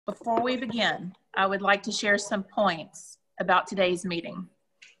Before we begin, I would like to share some points about today's meeting.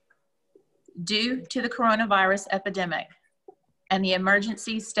 Due to the coronavirus epidemic and the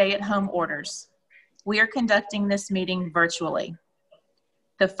emergency stay-at-home orders, we are conducting this meeting virtually,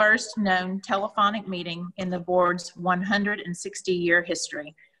 the first known telephonic meeting in the board's 160-year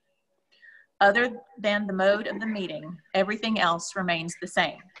history. Other than the mode of the meeting, everything else remains the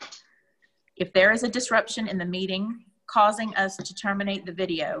same. If there is a disruption in the meeting causing us to terminate the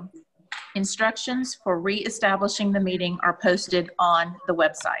video, instructions for re-establishing the meeting are posted on the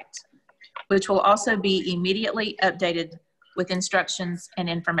website, which will also be immediately updated with instructions and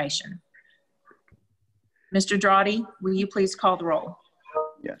information. Mr. Drawdy, will you please call the roll?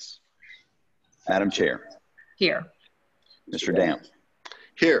 Yes. Madam Chair. Here. Mr. Damp.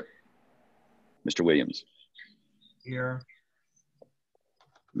 Here. Mr. Williams. Here.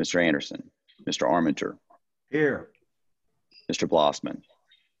 Mr. Anderson. Mr. Arminger. Here. Mr. Blossman.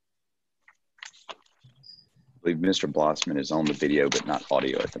 I believe Mr. Blossman is on the video but not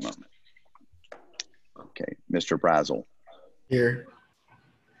audio at the moment. Okay. Mr. Brazel. Here.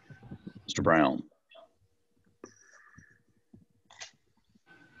 Mr. Brown.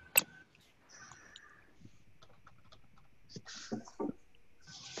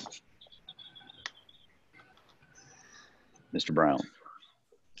 Mr. Brown.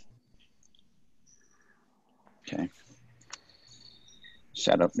 Okay.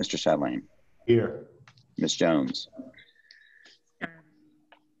 Mr. Sadlane. Here. Ms. Jones.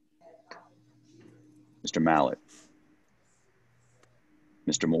 Mr. Mallett.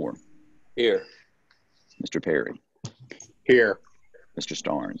 Mr. Moore. Here. Mr. Perry. Here. Mr.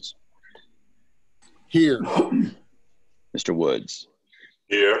 Starnes. Here. Mr. Woods.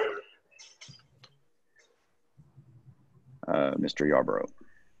 Here. Mr. Yarborough.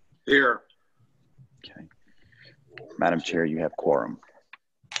 Here. Okay. Madam Chair, you have quorum.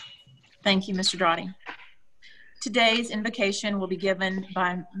 Thank you, Mr. Drawdy. Today's invocation will be given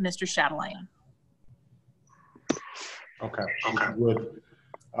by Mr. Chatelain. Okay. Would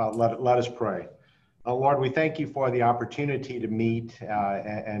let us pray. Lord, we thank you for the opportunity to meet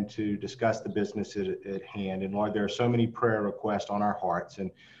and to discuss the business at hand. And Lord, there are so many prayer requests on our hearts.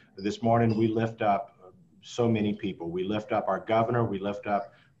 And this morning we lift up so many people. We lift up our governor. We lift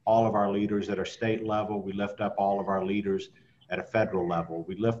up all of our leaders at our state level. We lift up all of our leaders at a federal level.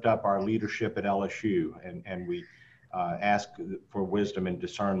 We lift up our leadership at LSU, and we ask for wisdom and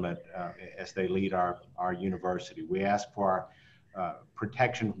discernment as they lead our university. We ask for our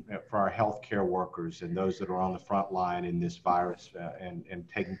protection for our healthcare workers and those that are on the front line in this virus and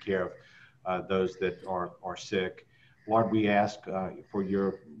taking care of those that are sick. Lord, we ask for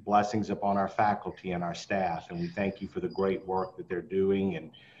your blessings upon our faculty and our staff, and we thank you for the great work that they're doing.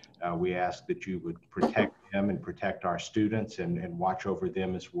 And we ask that you would protect them and protect our students and watch over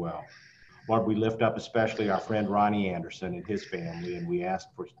them as well. Lord, we lift up especially our friend Ronnie Anderson and his family, and we ask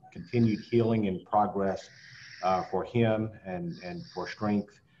for continued healing and progress for him and for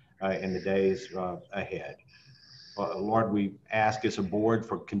strength in the days ahead. Lord, we ask as a board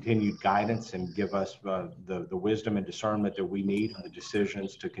for continued guidance and give us the wisdom and discernment that we need in the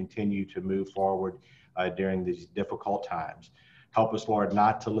decisions to continue to move forward during these difficult times. Help us, Lord,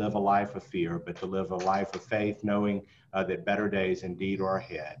 not to live a life of fear, but to live a life of faith, knowing that better days indeed are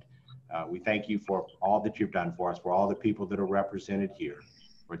ahead. We thank you for all that you've done for us, for all the people that are represented here.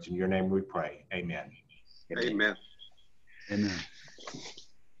 For it's in your name we pray. Amen. Amen. Amen.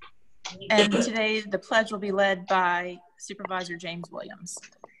 And today the pledge will be led by Supervisor James Williams.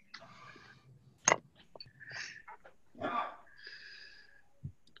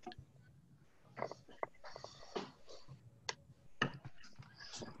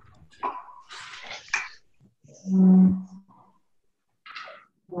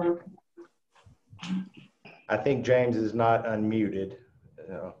 I think James is not unmuted.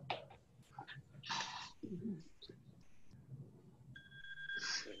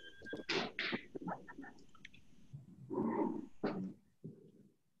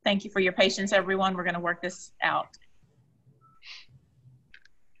 Thank you for your patience, everyone. We're going to work this out.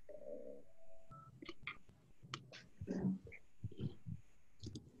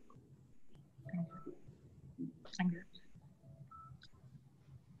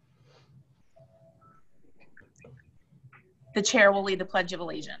 The chair will lead the Pledge of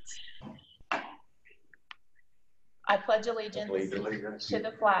Allegiance. I pledge allegiance to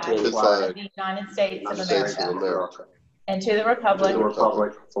the flag of the United States of America and to the republic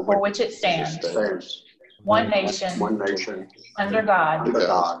for which it stands, one nation, under God,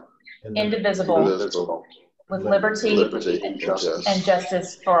 indivisible, with liberty and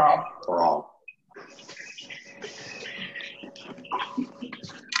justice for all.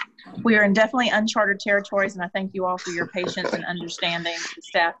 We are in definitely uncharted territories, and I thank you all for your patience and understanding. The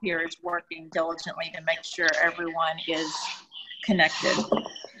staff here is working diligently to make sure everyone is connected.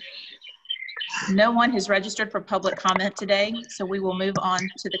 No one has registered for public comment today, so we will move on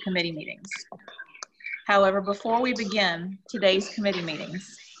to the committee meetings. However, before we begin today's committee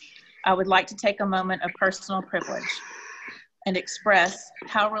meetings, I would like to take a moment of personal privilege and express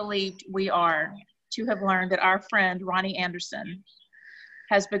how relieved we are to have learned that our friend Ronnie Anderson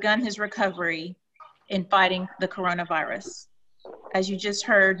has begun his recovery in fighting the coronavirus. As you just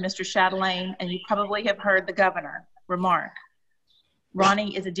heard Mr. Chatelain, and you probably have heard the governor remark,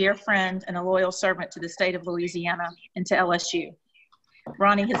 Ronnie is a dear friend and a loyal servant to the state of Louisiana and to LSU.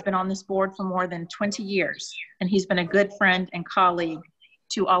 Ronnie has been on this board for more than 20 years, and he's been a good friend and colleague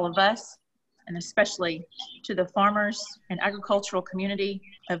to all of us, and especially to the farmers and agricultural community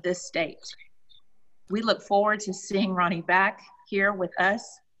of this state. We look forward to seeing Ronnie back here with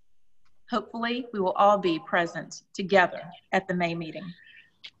us. Hopefully, we will all be present together at the May meeting.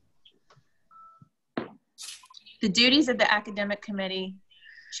 The duties of the academic committee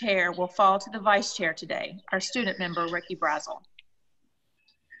chair will fall to the vice chair today, our student member, Ricky Brazel.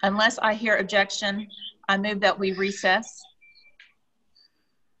 Unless I hear objection, I move that we recess.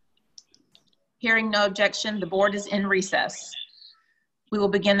 Hearing no objection, the board is in recess. We will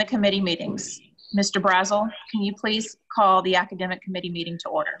begin the committee meetings. Mr. Brazel, can you please call the academic committee meeting to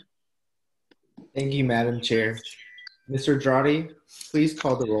order? Thank you, Madam Chair. Mr. Drotti, please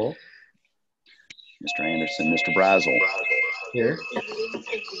call the roll. Mr. Anderson, Mr. Brazel. Here.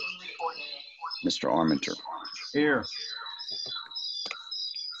 Mr. Armenter. Here.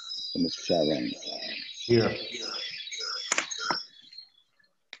 And Mr. Chatelain. Here.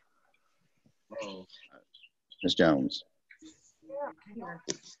 Ms. Jones. Here.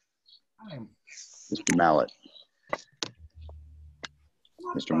 Mr. Mallett.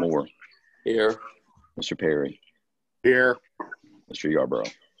 Mr. Moore. Here. Mr. Perry. Here. Mr. Yarborough.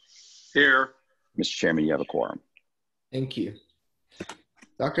 Here. Mr. Chairman, you have a quorum. Thank you.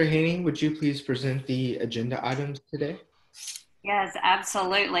 Dr. Haney, would you please present the agenda items today? Yes,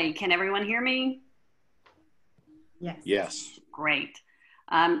 absolutely. Can everyone hear me? Yes. Yes. Great.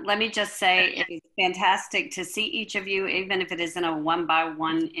 Let me just say it is fantastic to see each of you, even if it is in a 1 by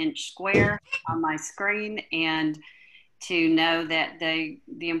 1 inch square on my screen, and to know that the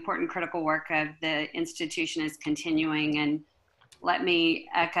important critical work of the institution is continuing. And let me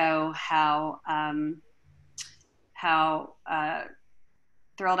echo how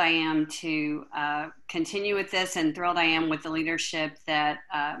thrilled I am to continue with this, and thrilled I am with the leadership that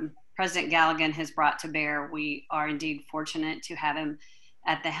President Galligan has brought to bear. We are indeed fortunate to have him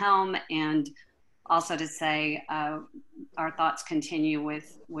at the helm, and also to say our thoughts continue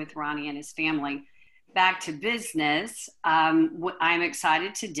with Ronnie and his family. Back to business, I'm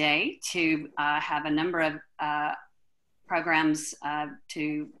excited today to have a number of programs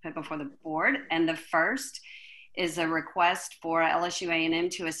to put before the board, and the first is a request for LSU A&M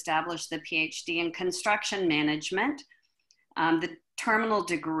to establish the PhD in construction management. The terminal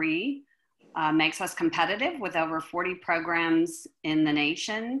degree makes us competitive with over 40 programs in the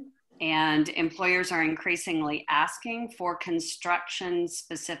nation, and employers are increasingly asking for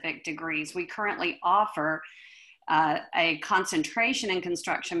construction-specific degrees. We currently offer a concentration in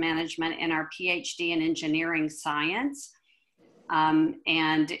construction management in our PhD in engineering science,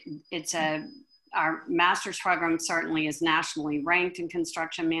 and our master's program certainly is nationally ranked in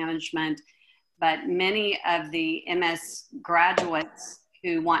construction management, but many of the MS graduates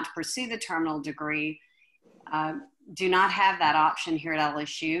who want to pursue the terminal degree do not have that option here at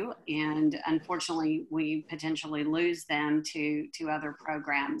LSU, and unfortunately we potentially lose them to other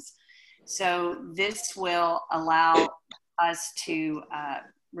programs. So this will allow us to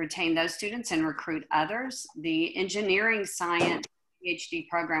retain those students and recruit others. The engineering science PhD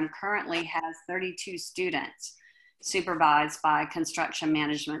program currently has 32 students supervised by construction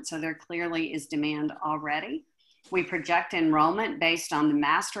management, so there clearly is demand already. We project enrollment based on the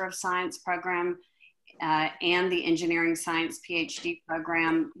Master of Science program and the Engineering Science PhD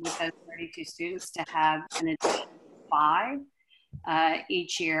program with those 32 students to have an additional 5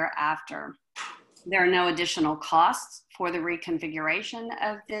 each year after. There are no additional costs for the reconfiguration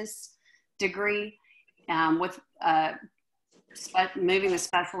of this degree. With moving the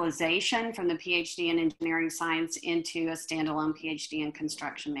specialization from the PhD in engineering science into a standalone PhD in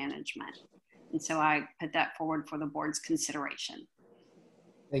construction management. And so I put that forward for the board's consideration.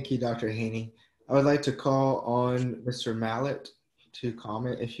 Thank you, Dr. Haney. I would like to call on Mr. Mallett to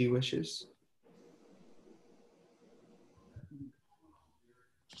comment if he wishes.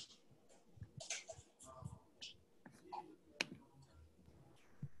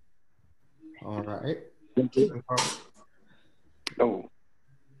 All right. Oh,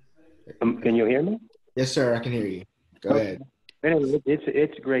 can you hear me? Yes, sir. I can hear you. Go ahead. Anyway,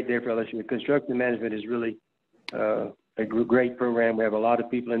 it's a great day for LSU. Construction management is really a great program. We have a lot of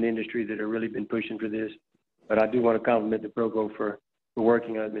people in the industry that have really been pushing for this. But I do want to compliment the Provo for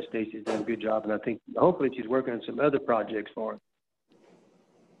working on it. Miss Stacy's done a good job, and I think hopefully she's working on some other projects for us.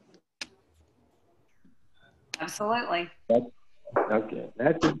 Absolutely. Okay,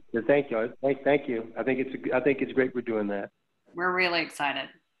 that's it. So thank you. Thank you. I think it's great we're doing that. We're really excited.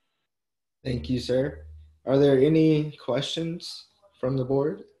 Thank you, sir. Are there any questions from the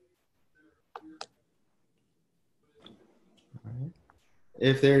board? All right.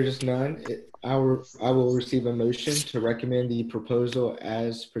 If there's none, I will receive a motion to recommend the proposal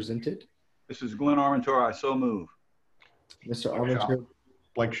as presented. This is Glenn Armentor. I so move. Mr. Armentor.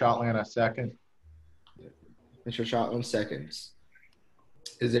 Blake Shotland, a second. Mr. Shotland seconds.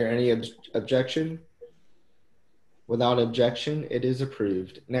 Is there any objection? Without objection, it is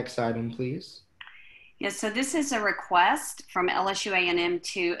approved. Next item, please. Yes, so this is a request from LSU A&M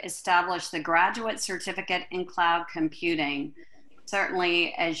to establish the Graduate Certificate in Cloud Computing.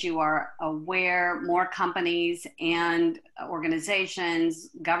 Certainly, as you are aware, more companies and organizations,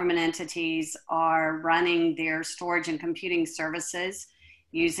 government entities are running their storage and computing services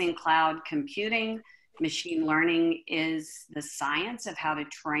using cloud computing. Machine learning is the science of how to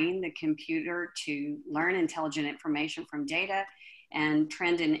train the computer to learn intelligent information from data, and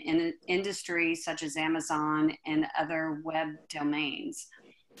trend in industries such as Amazon and other web domains.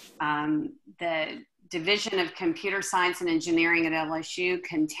 The Division of Computer Science and Engineering at LSU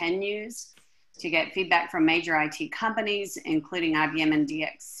continues to get feedback from major IT companies, including IBM and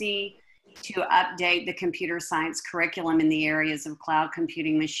DXC, to update the computer science curriculum in the areas of cloud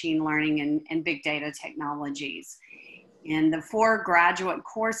computing, machine learning, and big data technologies. In the 4 graduate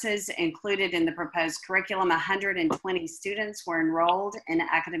courses included in the proposed curriculum, 120 students were enrolled in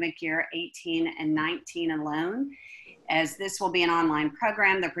academic year 18 and 19 alone. As this will be an online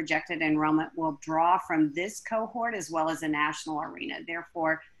program, the projected enrollment will draw from this cohort as well as a national arena.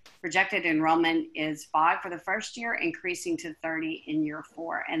 Therefore, projected enrollment is 5 for the first year, increasing to 30 in year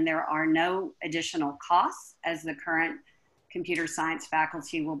 4. And there are no additional costs, as the current computer science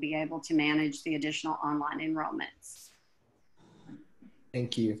faculty will be able to manage the additional online enrollments.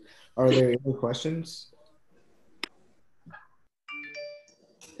 Thank you. Are there any questions?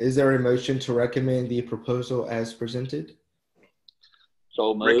 Is there a motion to recommend the proposal as presented?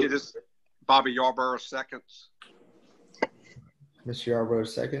 So moved. Ricky, this Bobby Yarborough seconds. Mr. Yarborough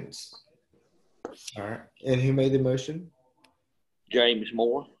seconds. All right. And who made the motion? James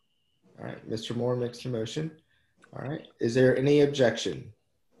Moore. All right. Mr. Moore makes the motion. All right. Is there any objection?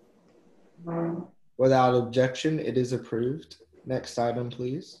 Without objection, it is approved. Next item,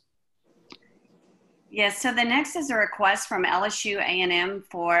 please. Yes, so the next is a request from LSU A&M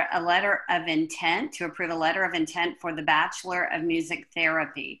for a letter of intent, to approve a letter of intent for the Bachelor of Music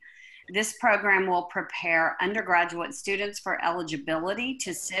Therapy. This program will prepare undergraduate students for eligibility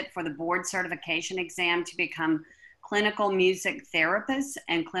to sit for the board certification exam to become clinical music therapists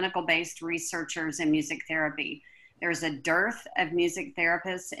and clinical-based researchers in music therapy. There's a dearth of music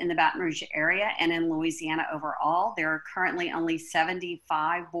therapists in the Baton Rouge area and in Louisiana overall. There are currently only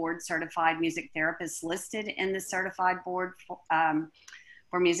 75 board-certified music therapists listed in the Certified Board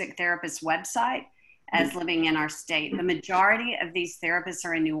for Music Therapists website as living in our state. The majority of these therapists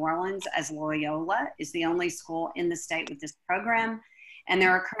are in New Orleans, as Loyola is the only school in the state with this program. And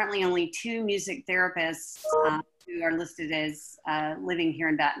there are currently only 2 music therapists who are listed as living here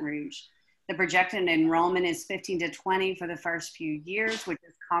in Baton Rouge. The projected enrollment is 15 to 20 for the first few years, which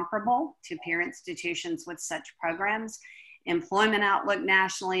is comparable to peer institutions with such programs. Employment outlook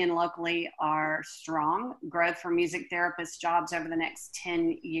nationally and locally are strong. Growth for music therapist jobs over the next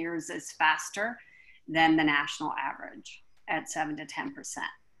 10 years is faster than the national average at 7 to 10%.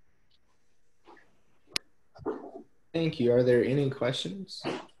 Thank you. Are there any questions?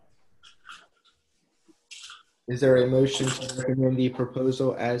 Is there a motion to recommend the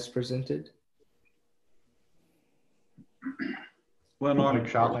proposal as presented? Blake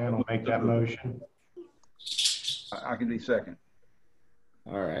Shotland will make that motion. I can be second.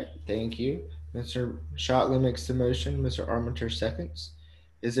 All right. Thank you. Mr. Shotland makes the motion. Mr. Armentor seconds.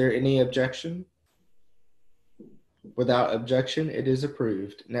 Is there any objection? Without objection, it is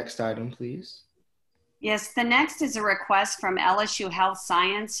approved. Next item, please. Yes, the next is a request from LSU Health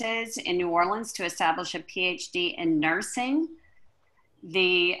Sciences in New Orleans to establish a PhD in nursing.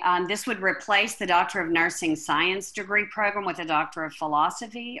 This would replace the Doctor of Nursing Science degree program with a Doctor of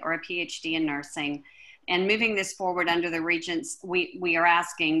Philosophy or a PhD in nursing. And moving this forward under the Regents, we are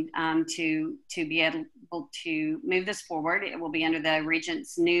asking to be able to move this forward. It will be under the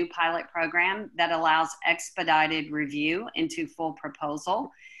Regents' new pilot program that allows expedited review into full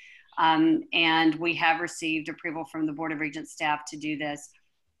proposal. And we have received approval from the Board of Regents staff to do this.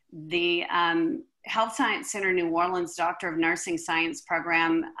 The Health Science Center New Orleans Doctor of Nursing Science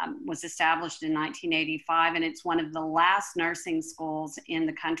program was established in 1985, and it's one of the last nursing schools in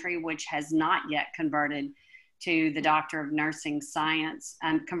the country which has not yet converted to the Doctor of Nursing Science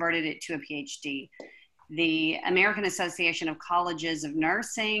and converted it to a PhD. The American Association of Colleges of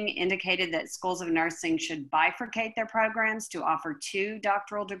Nursing indicated that schools of nursing should bifurcate their programs to offer 2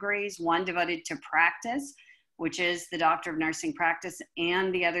 doctoral degrees, one devoted to practice, which is the Doctor of Nursing Practice,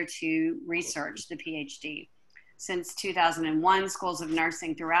 and the other 2 research, the PhD. Since 2001, schools of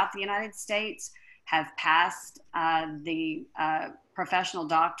nursing throughout the United States have passed the professional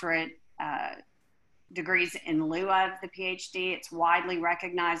doctorate degrees in lieu of the PhD. It's widely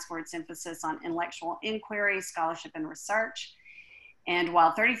recognized for its emphasis on intellectual inquiry, scholarship, and research. And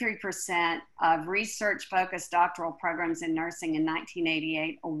while 33% of research-focused doctoral programs in nursing in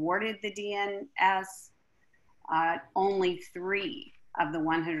 1988 awarded the DNS, only 3 of the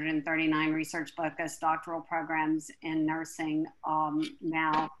 139 research-focused doctoral programs in nursing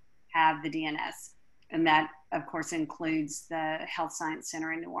now have the DNS. And that, of course, includes the Health Science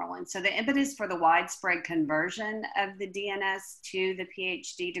Center in New Orleans. So the impetus for the widespread conversion of the DNS to the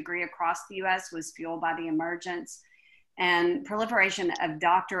PhD degree across the U.S. was fueled by the emergence and proliferation of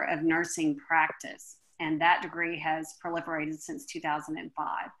Doctor of Nursing Practice. And that degree has proliferated since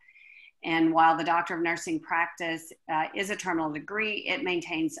 2005. And while the Doctor of Nursing Practice is a terminal degree, it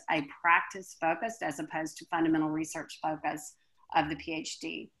maintains a practice focus as opposed to fundamental research focus of the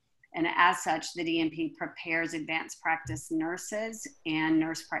PhD. And as such, the DNP prepares advanced practice nurses and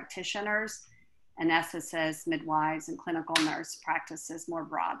nurse practitioners, anesthetists, midwives, and clinical nurse practices more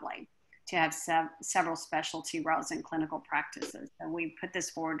broadly to have several specialty roles in clinical practices. So we put this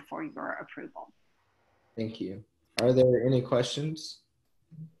forward for your approval. Thank you. Are there any questions?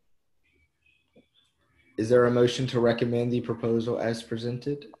 Is there a motion to recommend the proposal as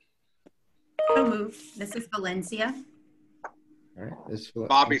presented? So moved. Mrs. Valencia. All right.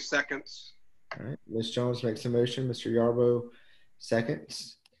 Bobby seconds. All right. Ms. Jones makes a motion. Mr. Yarbo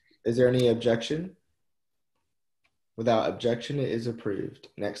seconds. Is there any objection? Without objection, it is approved.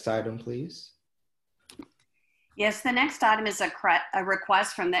 Next item, please. Yes, the next item is a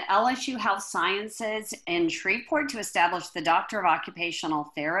request from the LSU Health Sciences in Shreveport to establish the Doctor of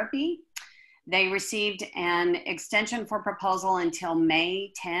Occupational Therapy. They received an extension for proposal until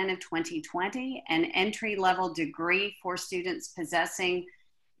May 10 of 2020, an entry-level degree for students possessing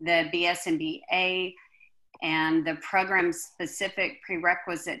the BS and BA and the program-specific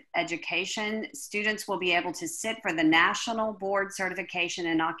prerequisite education. Students will be able to sit for the National Board Certification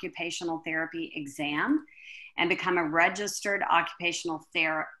in Occupational Therapy exam and become a registered occupational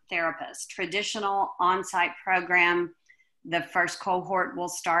therapist. Traditional on-site program. The first cohort will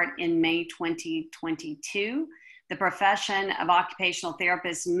start in May 2022. The profession of occupational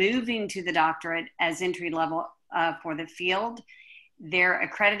therapists moving to the doctorate as entry level for the field. Their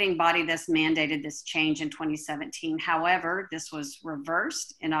accrediting body thus mandated this change in 2017. However, this was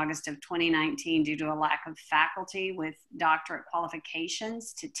reversed in August of 2019 due to a lack of faculty with doctorate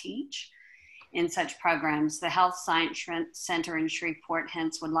qualifications to teach in such programs. The Health Science Center in Shreveport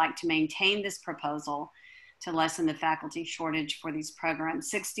hence would like to maintain this proposal to lessen the faculty shortage for these programs.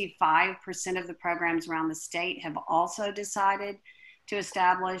 65% of the programs around the state have also decided to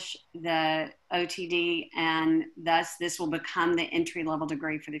establish the OTD, and thus this will become the entry-level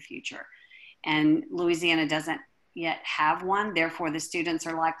degree for the future. And Louisiana doesn't yet have one, therefore the students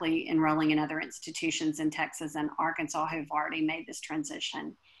are likely enrolling in other institutions in Texas and Arkansas who've already made this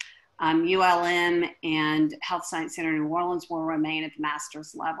transition. ULM and Health Science Center in New Orleans will remain at the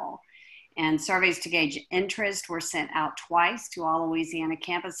master's level. And surveys to gauge interest were sent out twice to all Louisiana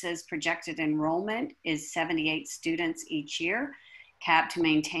campuses. Projected enrollment is 78 students each year, capped to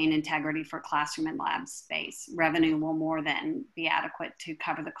maintain integrity for classroom and lab space. Revenue will more than be adequate to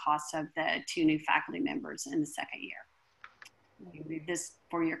cover the costs of the 2 new faculty members in the second year. We leave this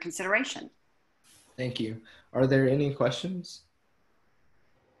for your consideration. Thank you. Are there any questions?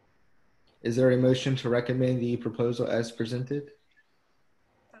 Is there a motion to recommend the proposal as presented?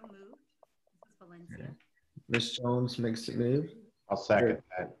 Ms. Jones makes the move. I'll second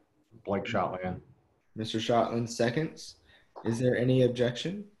that. Blake Shotland. Mr. Shotland seconds. Is there any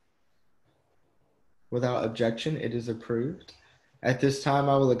objection? Without objection, it is approved. At this time,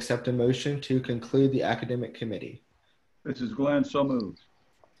 I will accept a motion to conclude the academic committee. Mrs. Glenn, so moved.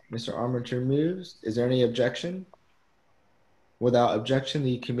 Mr. Armature moves. Is there any objection? Without objection,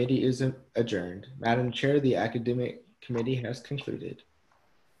 the committee is adjourned. Madam Chair, the academic committee has concluded.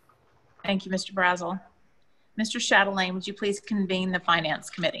 Thank you, Mr. Brazel. Mr. Chatelain, would you please convene the Finance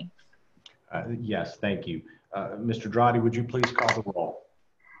Committee? Yes, thank you. Mr. Drotti, would you please call the roll?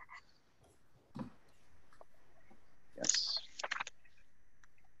 Yes.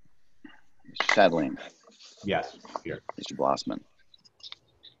 Mr. Chatelain. Yes, here. Mr. Blossman.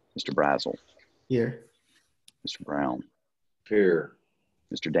 Mr. Brazel. Here. Mr. Brown. Here.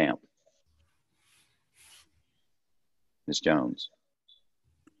 Mr. Damp. Ms. Jones.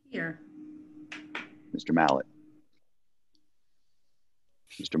 Here. Mr. Mallett.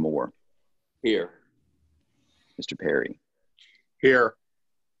 Mr. Moore. Here. Mr. Perry. Here.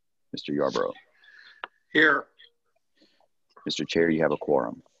 Mr. Yarborough. Here. Mr. Chair, you have a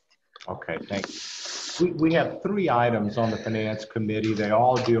quorum. Okay, thank you. We have 3 items on the Finance Committee. They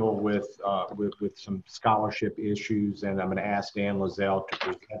all deal with some scholarship issues, and I'm going to ask Dan Lazelle to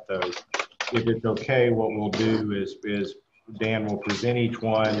present those. If it's okay, what we'll do is Dan will present each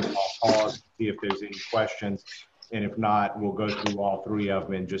one. I'll pause to see if there's any questions, and if not, we'll go through all 3 of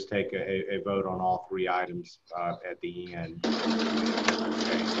them and just take a vote on all 3 items at the end.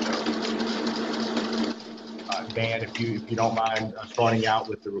 Okay, so, Dan, if you don't mind starting out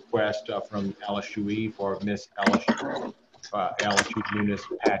with the request from LSUE for Miss LSU Eunice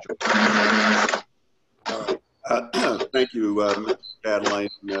Patrick. Thank you, Mr. Chatelain,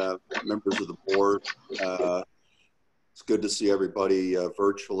 members of the board. It's good to see everybody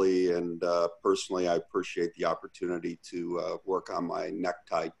virtually, and personally, I appreciate the opportunity to work on my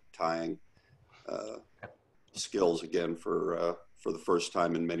necktie tying skills again for the first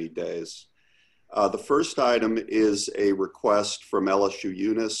time in many days. The first item is a request from LSU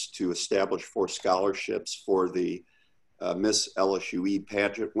Eunice to establish 4 scholarships for the Miss LSUE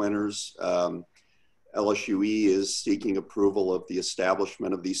pageant winners. LSUE is seeking approval of the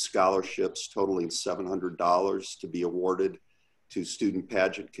establishment of these scholarships totaling $700 to be awarded to student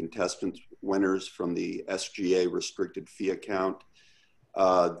pageant contestant winners from the SGA restricted fee account.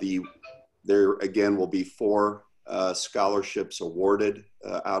 There again will be 4 scholarships awarded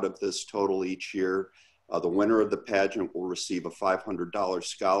out of this total each year. The winner of the pageant will receive a $500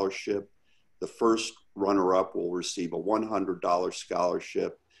 scholarship. The first runner-up will receive a $100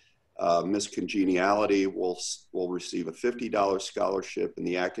 scholarship. Miss Congeniality will receive a $50 scholarship, and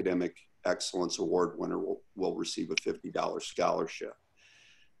the Academic Excellence Award winner will receive a $50 scholarship.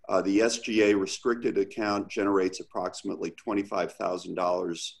 The SGA restricted account generates approximately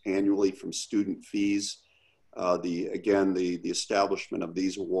 $25,000 annually from student fees. The establishment of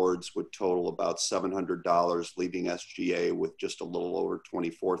these awards would total about $700, leaving SGA with just a little over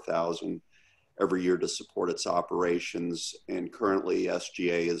 $24,000 every year to support its operations. And currently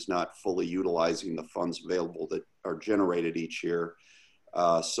SGA is not fully utilizing the funds available that are generated each year.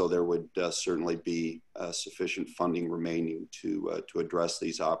 So there would certainly be sufficient funding remaining to address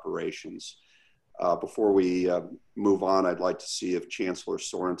these operations. Before we move on, I'd like to see if Chancellor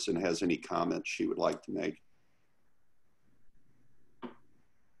Sorensen has any comments she would like to make.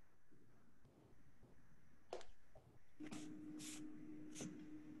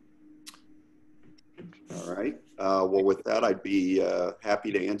 All right. Well, with that, I'd be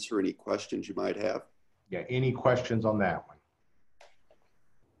happy to answer any questions you might have. Yeah, any questions on that one?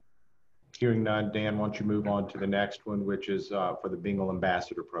 Hearing none, Dan, why don't you move on to the next one, which is for the Bingle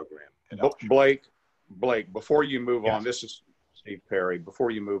Ambassador Program. Blake, before you move on, this is Steve Perry. Before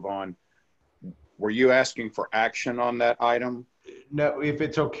you move on, were you asking for action on that item? No, if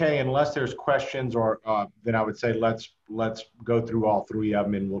it's okay, unless there's questions, or then I would say let's go through all 3 of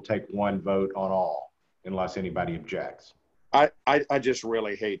them and we'll take one vote on all, unless anybody objects. I just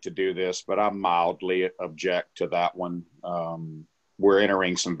really hate to do this, but I mildly object to that one. We're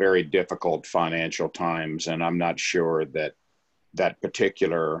entering some very difficult financial times, and I'm not sure that that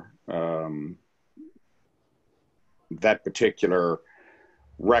particular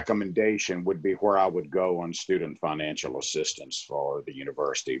recommendation would be where I would go on student financial assistance for the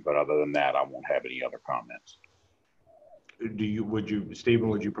university. But other than that, I won't have any other comments. Stephen,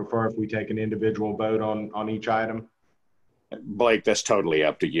 would you prefer if we take an individual vote on each item? Blake, that's totally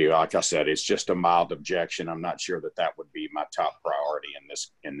up to you. Like I said, it's just a mild objection. I'm not sure that that would be my top priority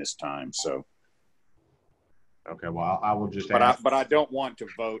in this time. So, okay, well, I will just. But I don't want to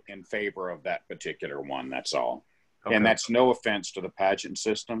vote in favor of that particular one. That's all. Okay. And that's no offense to the pageant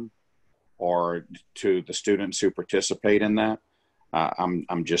system or to the students who participate in that.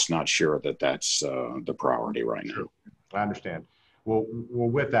 I'm just not sure that that's the priority right now. I understand. Well,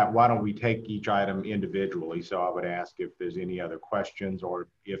 with that, why don't we take each item individually? So I would ask if there's any other questions or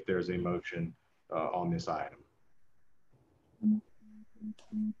if there's a motion on this item.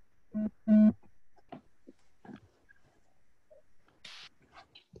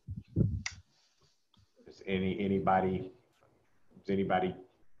 Does everybody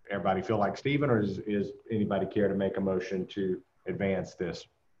feel like Stephen, or is anybody care to make a motion to advance this?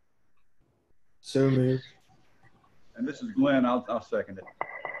 So moved. And this is Glenn. I'll second it.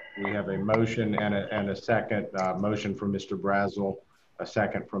 We have a motion and a second. Motion from Mr. Brazel, a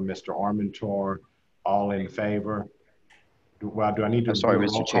second from Mr. Armentor. All in favor? Do I need to? I'm sorry,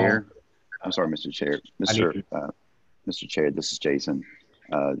 Mr. Chair. I'm sorry, Mr. Chair. Mr. Chair, this is Jason.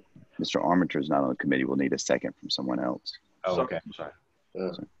 Mr. Armentor is not on the committee. We'll need a second from someone else. Oh, okay. I'm sorry.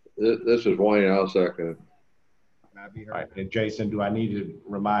 This is Wayne. I'll second. All right. And Jason, do I need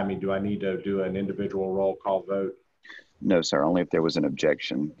to do an individual roll call vote? No, sir. Only if there was an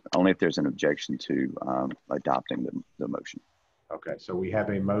objection. Only if there's an objection to adopting the motion. Okay. So we have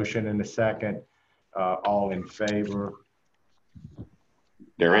a motion and a second. All in favor?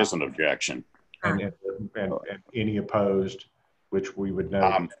 There is an objection. And any opposed, which we would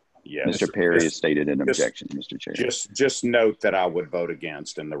know. Yes. Mr. Perry has stated an objection, Mr. Chair. Just note that I would vote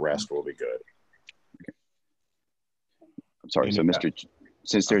against, and the rest will be good. Okay. I'm sorry. So,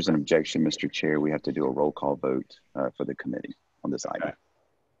 since there's an objection, Mr. Chair, we have to do a roll call vote for the committee on this item.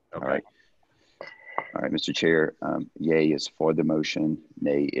 Okay. All right, Mr. Chair, yay is for the motion,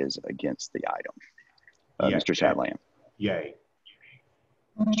 nay is against the item. Mr. Chatlam. Yay.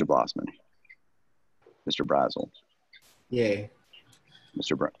 Mr. Blossman. Mr. Brazel. Yay.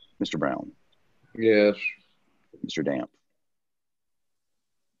 Mr. Brown. Yes. Mr. Damp.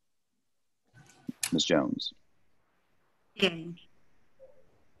 Ms. Jones. Yay.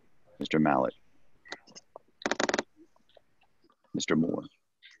 Mr. Mallett. Mr. Moore.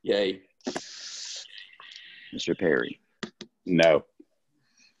 Yay. Mr. Perry. No.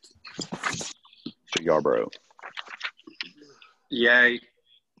 Mr. Yarborough. Yay.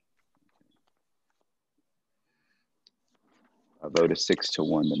 A vote of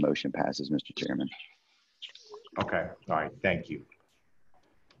 6-1, the motion passes, Mr. Chairman. Okay. All right. Thank you.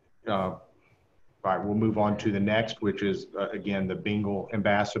 All right. We'll move on to the next, which is, again, the Bengal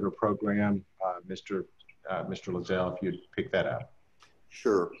Ambassador Program. Mr. Lozelle, if you'd pick that up.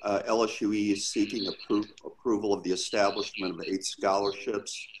 Sure. LSUE is seeking approval of the establishment of 8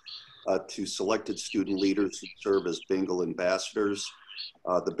 scholarships to selected student leaders who serve as Bengal ambassadors.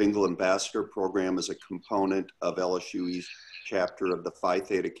 The Bengal Ambassador Program is a component of LSUE's chapter of the Phi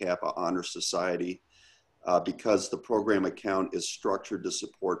Theta Kappa Honor Society. Because the program account is structured to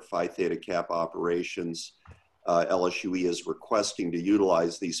support Phi Theta Kappa operations, LSUE is requesting to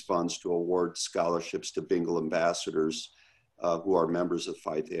utilize these funds to award scholarships to Bengal ambassadors who are members of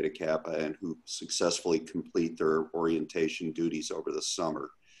Phi Theta Kappa and who successfully complete their orientation duties over the summer.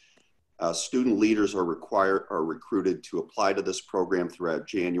 Student leaders are recruited to apply to this program throughout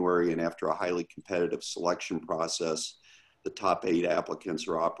January, and after a highly competitive selection process, the top 8 applicants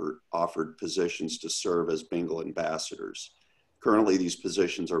are offered positions to serve as Bengal ambassadors. Currently, these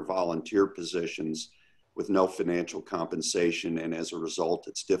positions are volunteer positions with no financial compensation, and as a result,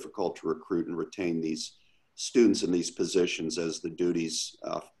 it's difficult to recruit and retain these students in these positions as the duties,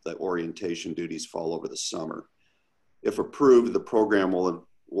 the orientation duties fall over the summer. If approved, the program will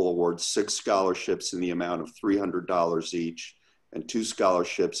award 6 scholarships in the amount of $300 each and 2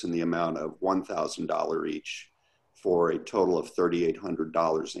 scholarships in the amount of $1,000 each, for a total of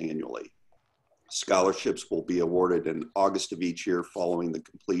 $3,800 annually. Scholarships will be awarded in August of each year following the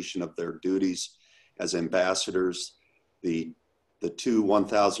completion of their duties as ambassadors. The 2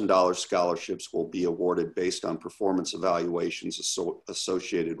 $1,000 scholarships will be awarded based on performance evaluations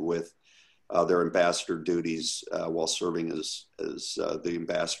associated with their ambassador duties while serving as the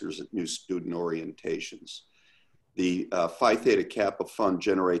ambassadors at new student orientations. The Phi Theta Kappa Fund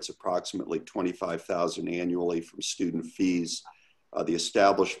generates approximately $25,000 annually from student fees. The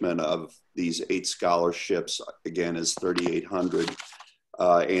establishment of these 8 scholarships, again, is $3,800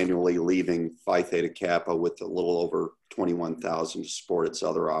 annually, leaving Phi Theta Kappa with a little over $21,000 to support its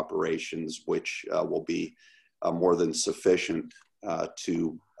other operations, which will be more than sufficient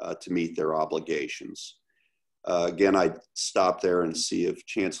to meet their obligations. Again, I'd stop there and see if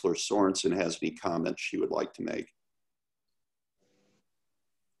Chancellor Sorensen has any comments she would like to make.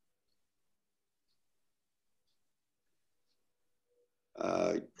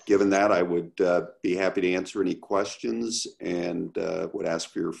 Given that, I would be happy to answer any questions and would ask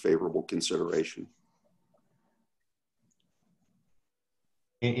for your favorable consideration.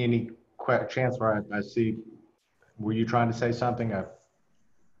 Chancellor, I see were you trying to say something?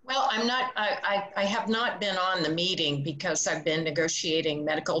 Well, I have not been on the meeting because I've been negotiating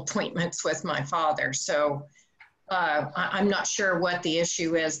medical appointments with my father. So I'm not sure what the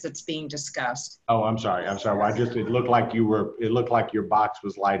issue is that's being discussed. Oh, I'm sorry. I'm sorry. Well, it looked like it looked like your box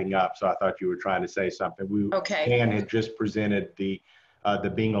was lighting up. So I thought you were trying to say something. Okay. Dan had just presented the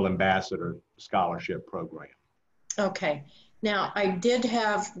Bingle Ambassador Scholarship Program. Okay. Now, I did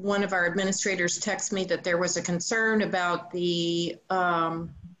have one of our administrators text me that there was a concern about the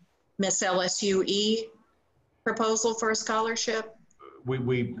Miss LSUE proposal for a scholarship.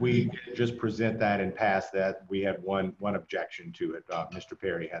 We just present that and pass that. We had one objection to it. Mr.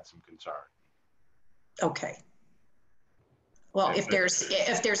 Perry had some concern. Okay. Well, if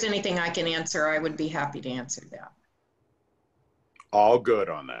there's anything I can answer, I would be happy to answer that. All good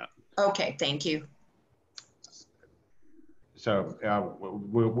on that. Okay, thank you. So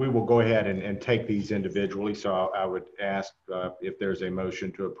we will go ahead and take these individually. So I would ask if there's a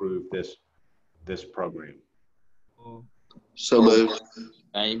motion to approve this program. So moved.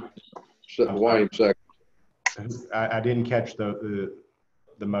 Wayne. Wayne second. I didn't catch the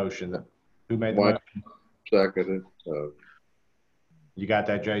motion. Who made the Wayne motion? Seconded. You got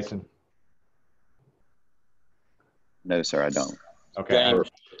that, Jason? No, sir, I don't. Okay.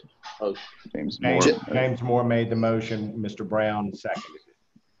 James Moore made the motion. Mr. Brown seconded it.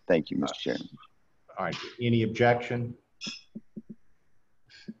 Thank you, Mr. Chairman. All right. Any objection?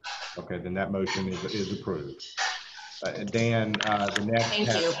 Okay, then that motion is approved. Dan, the next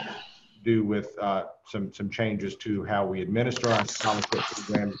has to do with some changes to how we administer our scholarship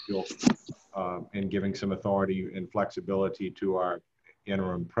program, and giving some authority and flexibility to our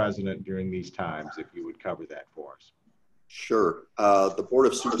interim president during these times, if you would cover that for us. Sure. The Board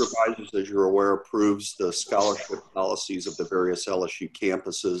of Supervisors, as you're aware, approves the scholarship policies of the various LSU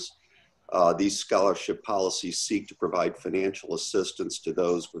campuses. These scholarship policies seek to provide financial assistance to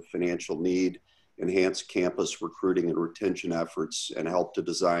those with financial need, enhance campus recruiting and retention efforts, and help to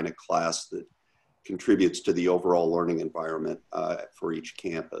design a class that contributes to the overall learning environment for each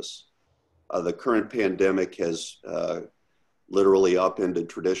campus. The current pandemic has literally upended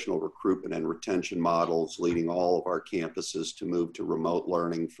traditional recruitment and retention models, leading all of our campuses to move to remote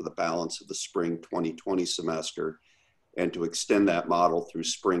learning for the balance of the spring 2020 semester, and to extend that model through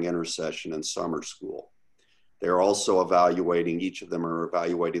spring intersession and summer school. They're also each of them are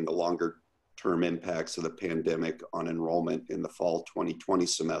evaluating the longer term impacts of the pandemic on enrollment in the fall 2020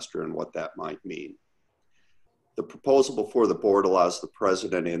 semester and what that might mean. The proposal before the board allows the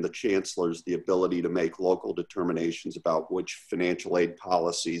president and the chancellors the ability to make local determinations about which financial aid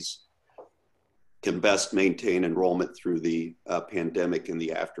policies can best maintain enrollment through the pandemic and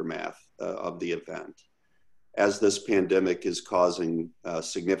the aftermath of the event. As this pandemic is causing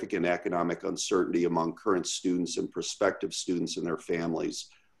significant economic uncertainty among current students and prospective students and their families,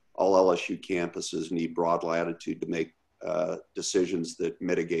 all LSU campuses need broad latitude to make decisions that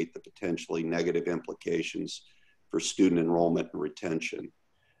mitigate the potentially negative implications for student enrollment and retention.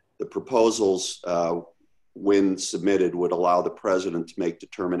 The proposals, when submitted, would allow the president to make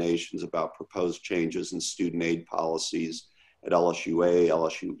determinations about proposed changes in student aid policies at LSUA,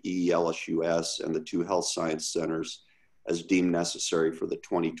 LSUE, LSUS, and the 2 health science centers as deemed necessary for the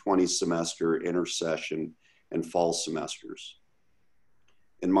 2020 semester, intersession, and fall semesters.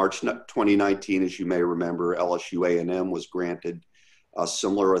 In March 2019, as you may remember, LSU A&M was granted a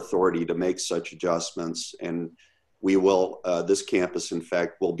similar authority to make such adjustments, and we will, this campus, in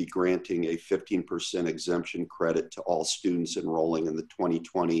fact, will be granting a 15% exemption credit to all students enrolling in the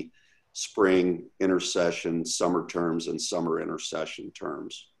 2020 spring intersession, summer terms, and summer intersession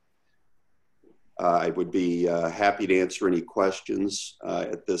terms. I would be happy to answer any questions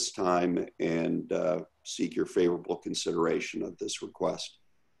at this time and seek your favorable consideration of this request.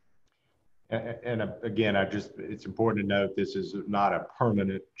 And again, it's important to note this is not a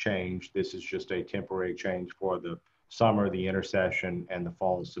permanent change. This is just a temporary change for the summer, the intersession, and the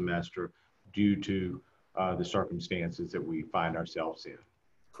fall semester due to the circumstances that we find ourselves in.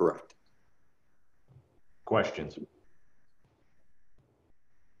 Correct. Questions?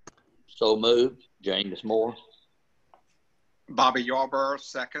 So moved. James Moore. Bobby Yarborough,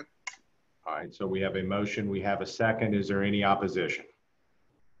 second. All right, so we have a motion, we have a second. Is there any opposition?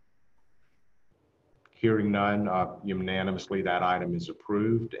 Hearing none, unanimously that item is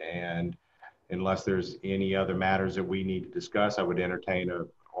approved. And unless there's any other matters that we need to discuss, I would entertain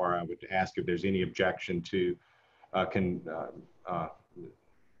or I would ask if there's any objection to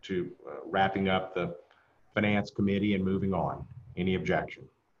wrapping up the Finance Committee and moving on. Any objection?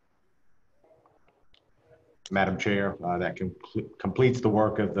 Madam Chair, that completes the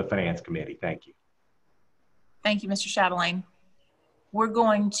work of the Finance Committee. Thank you. Thank you, Mr. Chatelain. We're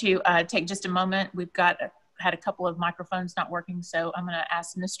going to take just a moment. We've had a couple of microphones not working, so I'm going to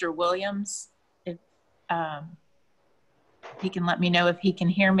ask Mr. Williams if he can let me know if he can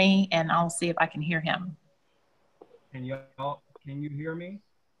hear me, and I'll see if I can hear him. Can you hear me?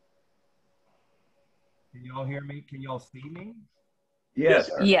 Can y'all hear me? Can y'all see me?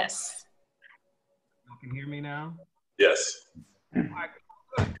 Yes. Yes. Y'all can hear me now? Yes.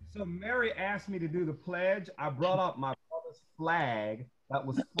 So Mary asked me to do the pledge. I brought up my brother's flag that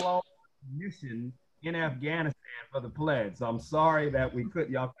was flown on mission in Afghanistan for the pledge. So I'm sorry that y'all couldn't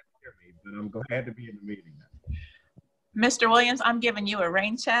hear me, but I'm glad to be in the meeting now. Mr. Williams, I'm giving you a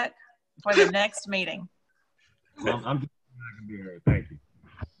rain check for the next meeting. Well, I'm just not gonna be here. Thank you.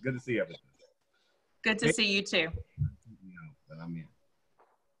 Good to see everyone. Good to see you too. But I'm in.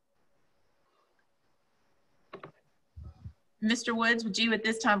 Mr. Woods, would you at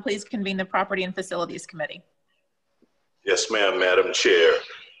this time please convene the Property and Facilities Committee? Yes, ma'am, Madam Chair.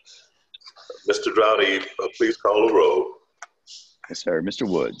 Mr. Droughty, please call the roll. Yes, sir. Mr.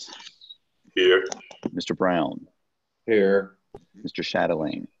 Woods. Here. Mr. Brown. Here. Mr.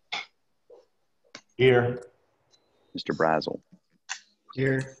 Chatelain. Here. Mr. Brazel.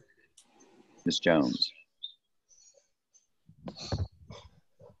 Here. Ms. Jones.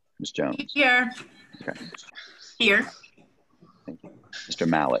 Ms. Jones. Here. Okay. Here. Thank you. Mr.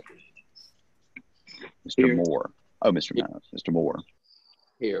 Mallett. Mr. Here. Moore. Oh, Mr. Mallett. Mr. Moore.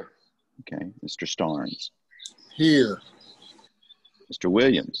 Here. Okay. Mr. Starnes. Here. Mr.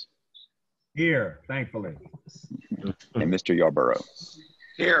 Williams. Here, thankfully. And Mr. Yarborough.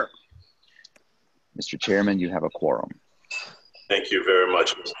 Here. Mr. Chairman, you have a quorum. Thank you very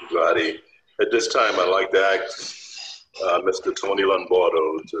much, Mr. Droughty. At this time, I'd like to ask Mr. Tony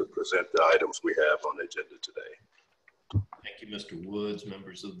Lombardo to present the items we have on the agenda today. Thank you, Mr. Woods,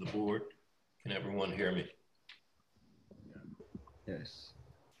 members of the board. Can everyone hear me? Yes.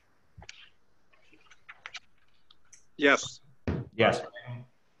 Yes. Yes.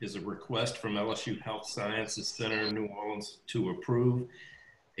 Is a request from LSU Health Sciences Center in New Orleans to approve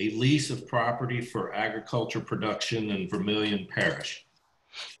a lease of property for agriculture production in Vermilion Parish.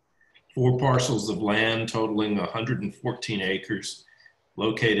 4 parcels of land totaling 114 acres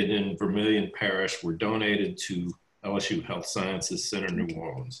located in Vermilion Parish were donated to LSU Health Sciences Center, New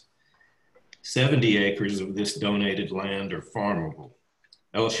Orleans. 70 acres of this donated land are farmable.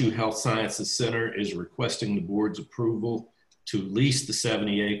 LSU Health Sciences Center is requesting the board's approval to lease the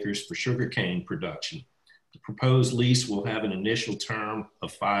 70 acres for sugarcane production. The proposed lease will have an initial term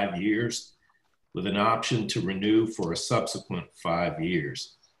of 5 years with an option to renew for a subsequent 5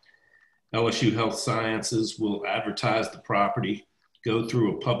 years. LSU Health Sciences will advertise the property, go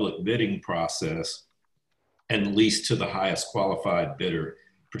through a public bidding process, and lease to the highest qualified bidder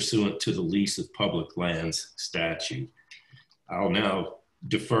pursuant to the Lease of Public Lands statute. I'll now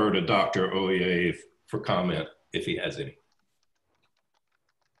defer to Dr. Oye for comment if he has any.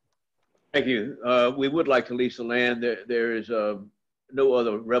 Thank you. We would like to lease the land. There is no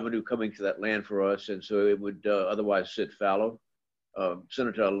other revenue coming to that land for us, and so it would otherwise sit fallow.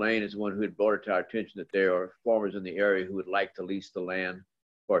 Senator Lane is the one who had brought it to our attention that there are farmers in the area who would like to lease the land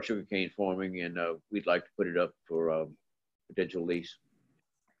for sugarcane farming, and we'd like to put it up for potential lease.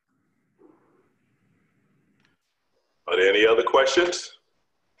 Are there any other questions?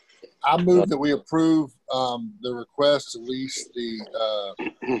 I move that we approve the request to lease the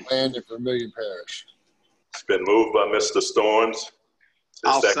land in Vermilion Parish. It's been moved by Mr. Starnes.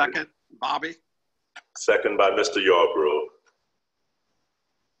 I'll second, Bobby. Second by Mr. Yarborough.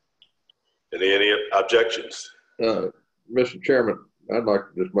 Any objections? Mr. Chairman, I'd like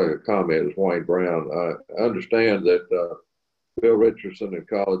to just make a comment as Wayne Brown. I understand that Bill Richardson in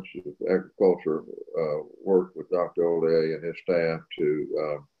College of Agriculture worked with Dr. Ole and his staff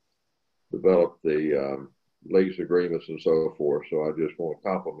to develop the lease agreements and so forth. So I just want to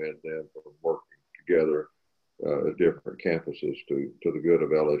compliment them for working together at different campuses to the good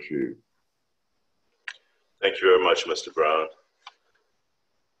of LSU. Thank you very much, Mr. Brown.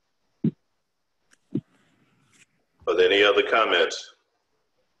 Are there any other comments?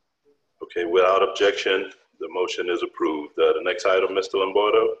 Okay, without objection, the motion is approved. The next item, Mr.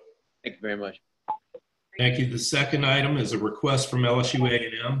 Lombardo. Thank you very much. Thank you. The second item is a request from LSU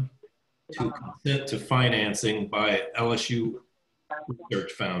A&M to consent to financing by LSU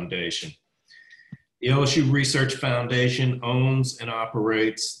Research Foundation. The LSU Research Foundation owns and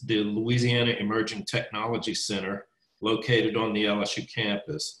operates the Louisiana Emerging Technology Center located on the LSU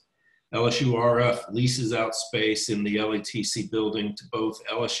campus. LSU RF leases out space in the LATC building to both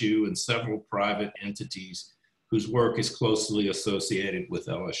LSU and several private entities whose work is closely associated with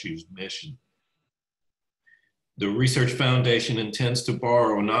LSU's mission. The Research Foundation intends to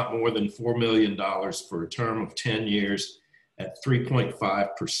borrow not more than $4 million for a term of 10 years at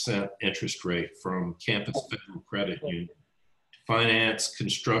 3.5% interest rate from Campus Federal Credit Union to finance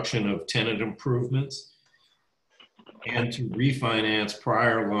construction of tenant improvements and to refinance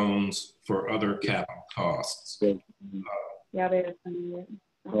prior loans for other capital costs.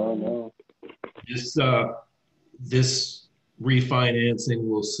 This refinancing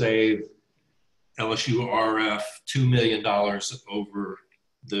will save LSU RF $2 million over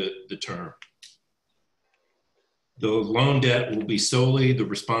the term. The loan debt will be solely the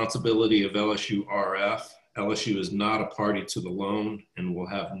responsibility of LSU RF. LSU is not a party to the loan and will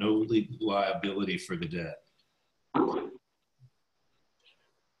have no legal liability for the debt.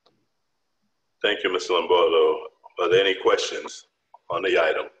 Thank you, Mr. Lombardo. Are there any questions on the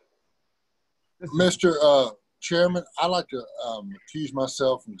item? Mr. Chairman, I'd like to accuse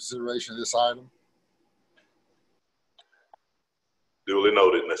myself from consideration of this item. Duly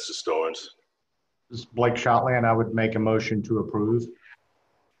noted, Mr. Storms. This is Blake Shotland. I would make a motion to approve.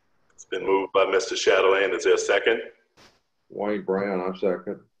 It's been moved by Mr. Chatelain. Is there a second? Wayne Brown, I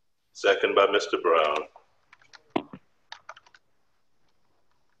second. Second by Mr. Brown.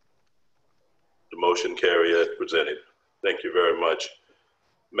 The motion carried as presented. Thank you very much.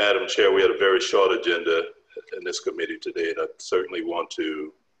 Madam Chair, we had a very short agenda in this committee today, and I certainly want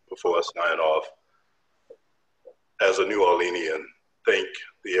to, before I sign off, as a New Orleanian, thank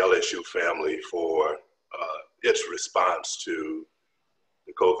the LSU family for its response to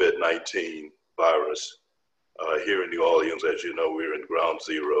the COVID-19 virus. Here in New Orleans, as you know, we're in ground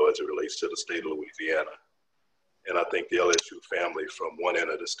zero as it relates to the state of Louisiana. And I think the LSU family from one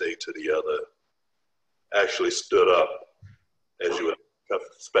end of the state to the other actually stood up, as you would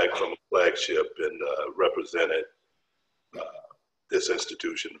expect from a flagship, and represented this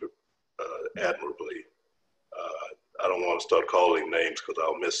institution admirably. I don't want to start calling names because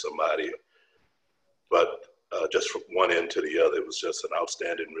I'll miss somebody, but just from one end to the other, it was just an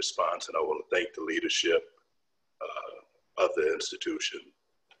outstanding response. And I want to thank the leadership of the institution.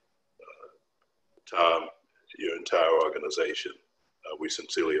 Tom, your entire organization, we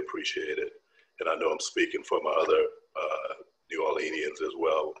sincerely appreciate it. And I know I'm speaking for my other New Orleanians as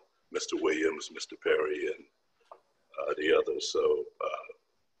well, Mr. Williams, Mr. Perry, and the others. So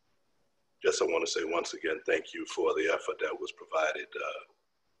just I want to say once again, thank you for the effort that was provided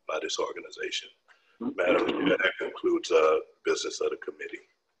by this organization. Madam Chair, that concludes business of the committee.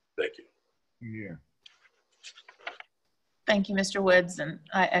 Thank you. Yeah. Thank you, Mr. Woods, and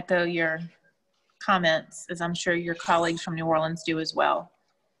I echo your comments, as I'm sure your colleagues from New Orleans do as well.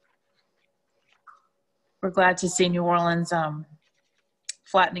 We're glad to see New Orleans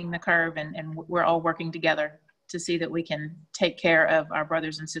flattening the curve, and we're all working together to see that we can take care of our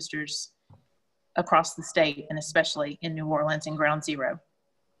brothers and sisters across the state, and especially in New Orleans and Ground Zero.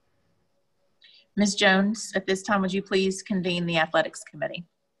 Ms. Jones, at this time, would you please convene the Athletics Committee?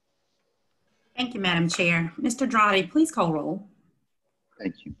 Thank you, Madam Chair. Mr. Drotti, please call roll.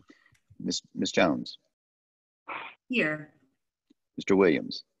 Thank you. Ms. Jones. Here. Mr.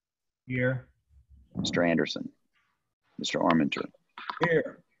 Williams. Here. Mr. Anderson. Mr. Arminger.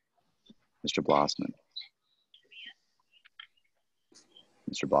 Here. Mr. Blossman.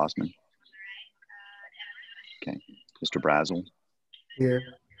 Mr. Blossman. Okay. Mr. Brazel. Here.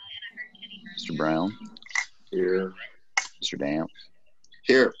 Mr. Brown. Here. Mr. Damp.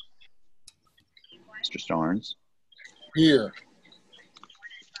 Here. Mr. Starnes. Here.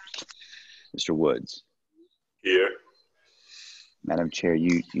 Mr. Woods. Here. Madam Chair,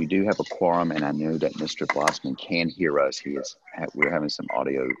 you do have a quorum, and I know that Mr. Blossman can hear us. We're having some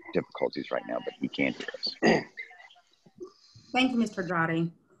audio difficulties right now, but he can hear us. Thank you, Mr.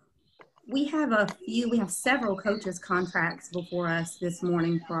 Drotti. We have several coaches' contracts before us this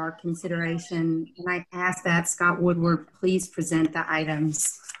morning for our consideration, and I ask that Scott Woodward please present the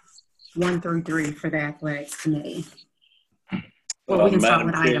items 1 through 3 for the Athletics Committee. Well, we can start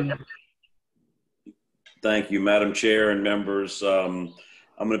with item number. Thank you, Madam Chair and members. I'm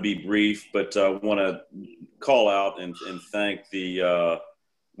going to be brief, but I want to call out and thank the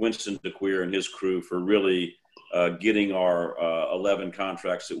Winston DeQueer and his crew for really getting our 11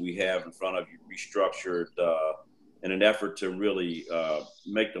 contracts that we have in front of you restructured in an effort to really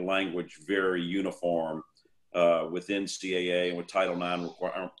make the language very uniform with NCAA and with Title IX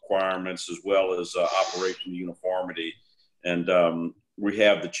requirements, as well as operational uniformity. And we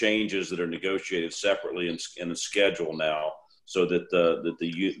have the changes that are negotiated separately in the schedule now, so that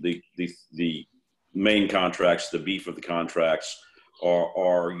the main contracts, the beef of the contracts,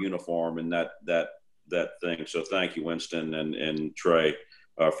 are uniform in that thing. So thank you, Winston and Trey,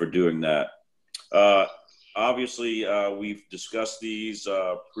 for doing that. obviously, we've discussed these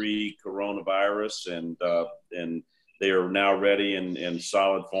pre-coronavirus, and they are now ready and in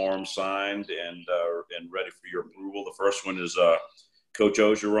solid form, signed and ready for your approval. The first one is Coach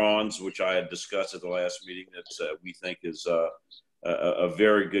Ogeron's, which I had discussed at the last meeting, that we think is a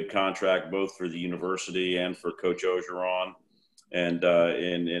very good contract both for the university and for Coach Ogeron, and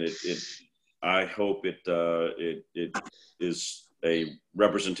I hope it is a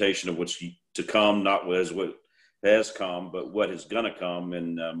representation of what's to come, not as what has come, but what is going to come,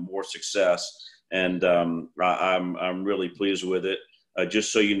 and more success. And I'm really pleased with it.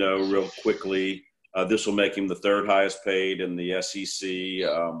 Just so you know, real quickly, this will make him the third highest paid in the SEC,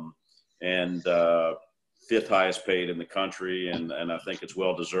 and fifth highest paid in the country. And I think it's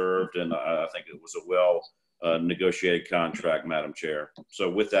well deserved. And I think it was a well negotiated contract, Madam Chair. So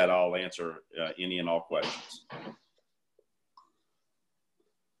with that, I'll answer any and all questions.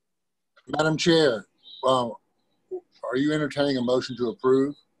 Madam Chair, are you entertaining a motion to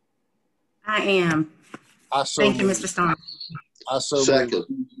approve? I am. Thank you, Mr. Starr. I so second.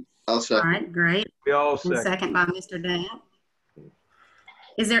 I'll second. All right, great. We all And second by Mr. Damp.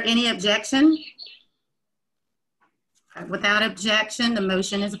 Is there any objection? Without objection, the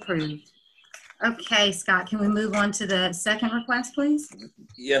motion is approved. Okay, Scott, can we move on to the second request, please?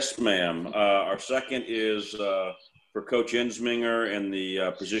 Yes, ma'am. Our second is for Coach Ensminger in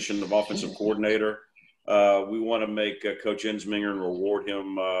the position of offensive coordinator. We want to make Coach Ensminger and reward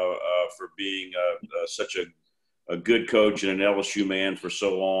him for being such a good coach and an LSU man for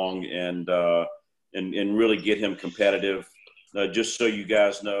so long, and really get him competitive. Just so you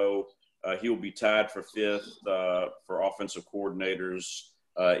guys know, he will be tied for fifth for offensive coordinators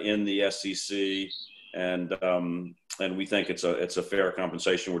in the SEC, and we think it's a fair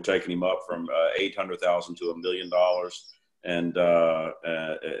compensation. We're taking him up from $800,000 to $1 million, and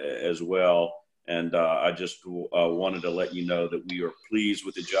as well. And I just wanted to let you know that we are pleased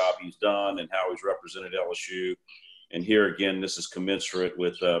with the job he's done and how he's represented LSU. And here again, this is commensurate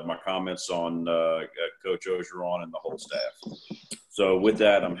with my comments on Coach Ogeron and the whole staff. So with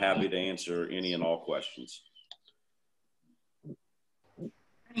that, I'm happy to answer any and all questions.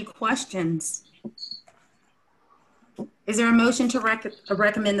 Any questions? Is there a motion to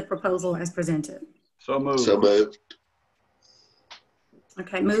recommend the proposal as presented? So moved. So moved.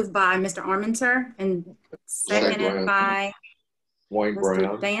 Okay, moved by Mr. Armenter and seconded by Wayne Mr.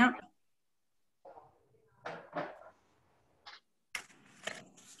 Brown. Damp.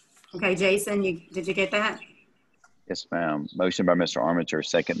 Okay, Jason, did you get that? Yes, ma'am. Motion by Mr. Armenter,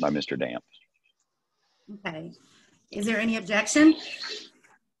 second by Mr. Damp. Okay. Is there any objection?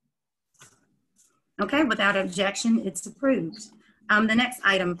 Okay, without objection, it's approved. The next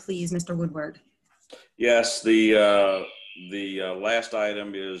item, please, Mr. Woodward. Yes, the last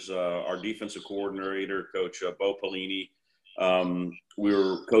item is our defensive coordinator, Coach Bo Pelini.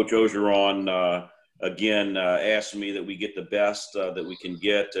 Coach Ogeron again asked me that we get the best that we can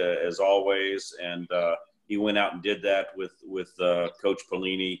get, as always, and he went out and did that with Coach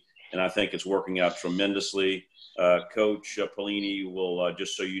Pelini, and I think it's working out tremendously. Coach Pelini will,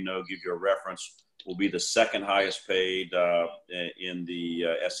 just so you know, give you a reference, will be the second highest paid in the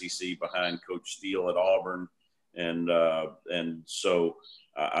SEC behind Coach Steele at Auburn. And so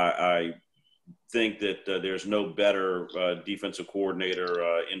I think that there's no better defensive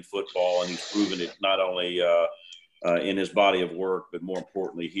coordinator in football, and he's proven it not only in his body of work, but more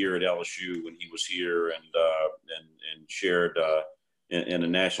importantly here at LSU when he was here and shared in a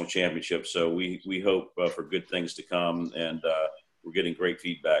national championship. So we hope for good things to come, and we're getting great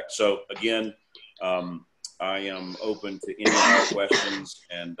feedback. So again, I am open to any of our questions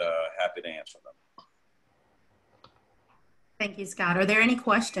and happy to answer them. Thank you, Scott. Are there any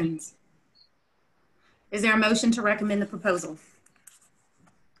questions? Is there a motion to recommend the proposal?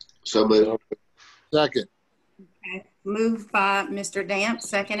 So moved. Second. Okay. Moved by Mr. Damp,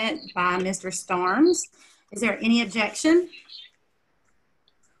 seconded by Mr. Starnes. Is there any objection?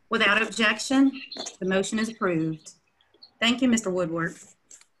 Without objection, the motion is approved. Thank you, Mr. Woodward.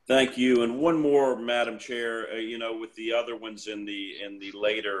 Thank you. And one more, Madam Chair, with the other ones in the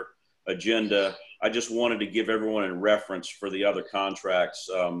later agenda, I just wanted to give everyone a reference for the other contracts.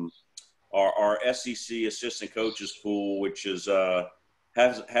 Our SEC assistant coaches pool, which is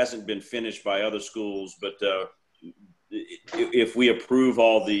hasn't been finished by other schools, but if we approve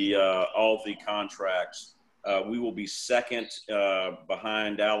all the contracts, we will be second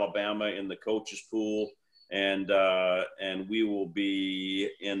behind Alabama in the coaches pool, and we will be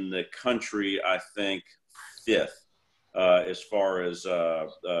in the country, I think, fifth as far as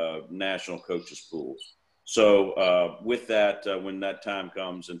national coaches pools. So with that, when that time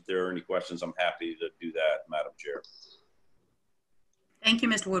comes, if there are any questions, I'm happy to do that, Madam Chair. Thank you,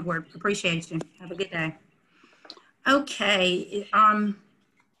 Mr. Woodward. Appreciate you. Have a good day. Okay.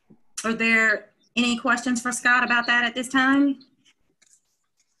 Are there any questions for Scott about that at this time?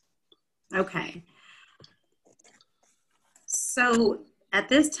 Okay. So at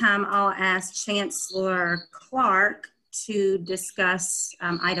this time, I'll ask Chancellor Clark to discuss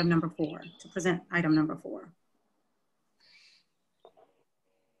item number 4, to present item number 4.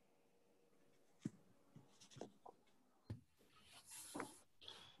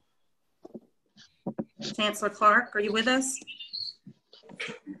 Chancellor Clark, are you with us?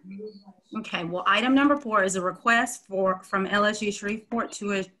 Okay, well, item number 4 is a request from LSU Shreveport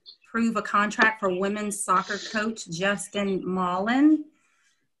to approve a contract for women's soccer coach Justin Mullen.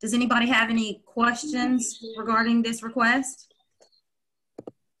 Does anybody have any questions regarding this request?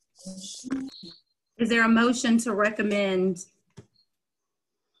 Is there a motion to recommend?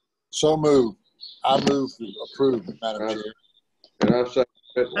 So moved. I move to approve, Madam Chair. And I second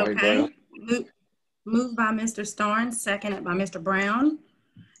it, Wayne Okay. Brown. Moved by Mr. Starnes, seconded by Mr. Brown.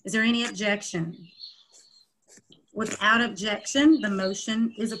 Is there any objection? Without objection, the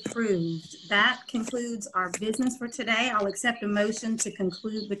motion is approved. That concludes our business for today. I'll accept a motion to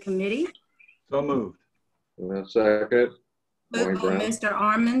conclude the committee. So moved. And I second. Wayne Moved by Brown. Mr.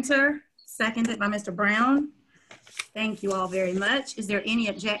 Armenter, seconded by Mr. Brown. Thank you all very much. Is there any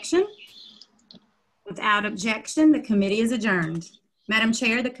objection? Without objection, the committee is adjourned. Madam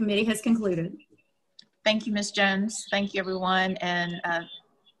Chair, the committee has concluded. Thank you, Ms. Jones. Thank you, everyone, and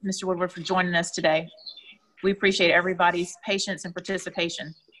Mr. Woodward for joining us today. We appreciate everybody's patience and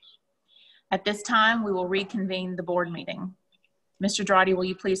participation. At this time, we will reconvene the board meeting. Mr. Drotti, will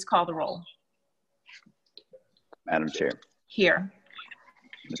you please call the roll? Madam Chair. Here.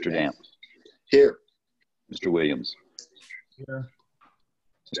 Mr. Damp. Here. Mr. Williams. Here.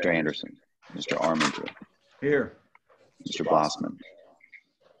 Mr. Anderson. Mr. Arminger. Here. Mr. Blossman.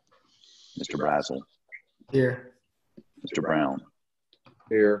 Mr. Brazel. Here. Mr. Brown.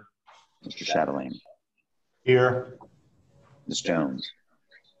 Here. Mr. Chatelain. Here. Ms. Jones.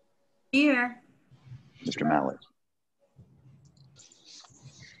 Here. Mr. Mallett.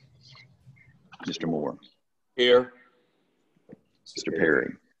 Mr. Moore. Here. Mr.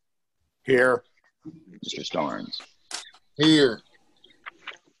 Perry. Here. Mr. Starnes. Here.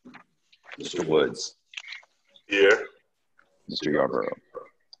 Mr. Woods. Here. Mr. Yarborough.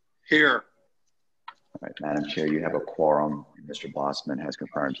 Here. All right, Madam Chair, you have a quorum. Mr. Blossman has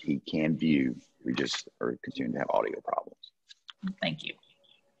confirmed he can view. We just are continuing to have audio problems. Thank you.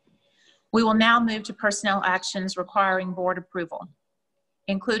 We will now move to personnel actions requiring board approval.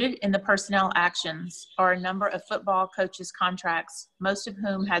 Included in the personnel actions are a number of football coaches' contracts, most of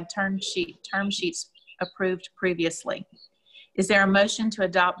whom had term sheets approved previously. Is there a motion to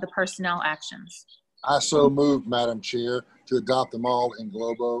adopt the personnel actions? I so moved, Madam Chair, to adopt them all in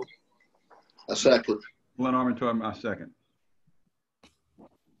globo. A second. Glenn Armentor, I second.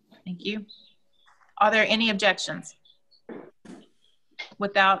 Thank you. Are there any objections?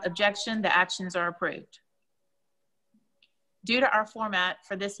 Without objection, the actions are approved. Due to our format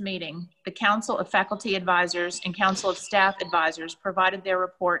for this meeting, the Council of Faculty Advisors and Council of Staff Advisors provided their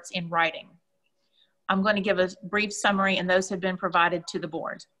reports in writing. I'm going to give a brief summary, and those have been provided to the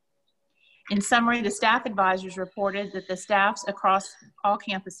board. In summary, the staff advisors reported that the staffs across all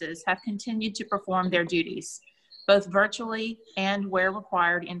campuses have continued to perform their duties, both virtually and where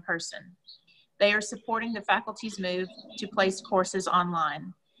required in person. They are supporting the faculty's move to place courses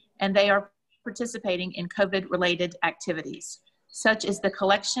online, and they are participating in COVID-related activities, such as the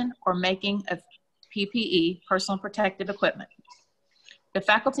collection or making of PPE, personal protective equipment. The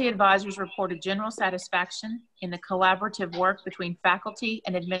faculty advisors reported general satisfaction in the collaborative work between faculty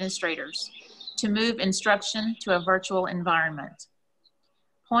and administrators to move instruction to a virtual environment.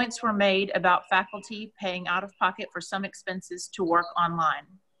 Points were made about faculty paying out of pocket for some expenses to work online.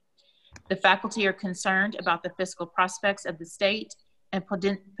 The faculty are concerned about the fiscal prospects of the state and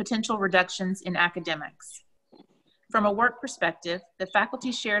potential reductions in academics. From a work perspective, the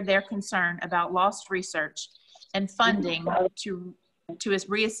faculty shared their concern about lost research and funding to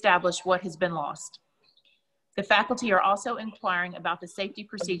reestablish what has been lost. The faculty are also inquiring about the safety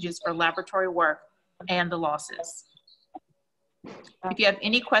procedures for laboratory work and the losses. If you have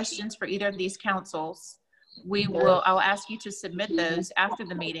any questions for either of these councils, I'll ask you to submit those after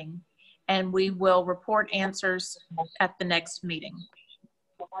the meeting, and we will report answers at the next meeting.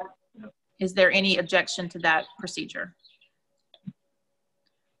 Is there any objection to that procedure?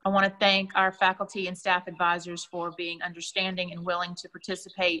 I want to thank our faculty and staff advisors for being understanding and willing to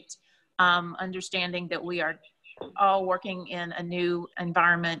participate understanding that we are all working in a new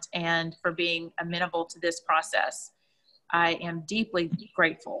environment and for being amenable to this process. I am deeply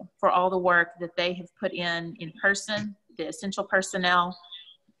grateful for all the work that they have put in person, the essential personnel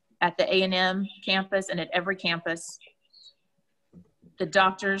at the A&M campus and at every campus, the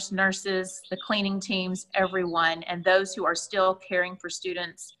doctors, nurses, the cleaning teams, everyone, and those who are still caring for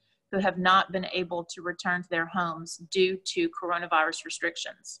students who have not been able to return to their homes due to coronavirus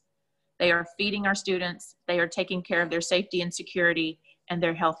restrictions. They are feeding our students, they are taking care of their safety and security and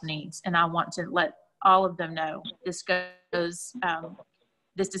their health needs. And I want to let all of them know this does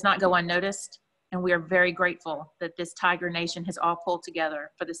not go unnoticed. And we are very grateful that this Tiger Nation has all pulled together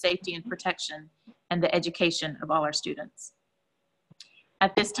for the safety and protection and the education of all our students.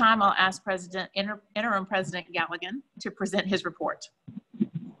 At this time, I'll ask Interim President Galligan to present his report.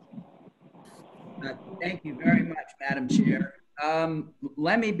 Thank you very much, Madam Chair.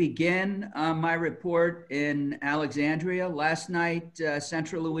 Let me begin my report in Alexandria. Last night,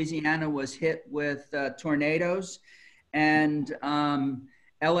 central Louisiana was hit with tornadoes, and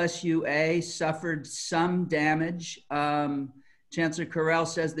LSUA suffered some damage. Chancellor Carell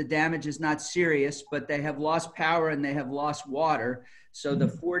says the damage is not serious, but they have lost power and they have lost water. So the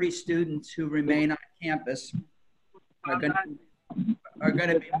 40 students who remain on campus are going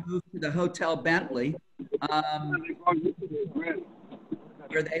to be moved to the Hotel Bentley,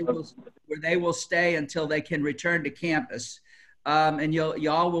 where they will stay until they can return to campus. And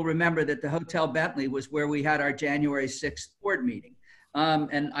y'all will remember that the Hotel Bentley was where we had our January 6th board meeting.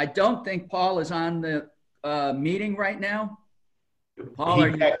 And I don't think Paul is on the meeting right now. Paul, are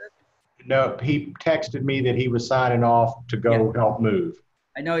you with us? No, he texted me that he was signing off to go help move.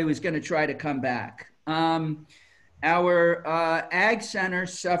 I know he was going to try to come back. Our Ag Center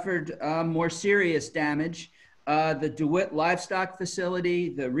suffered more serious damage. The DeWitt Livestock Facility,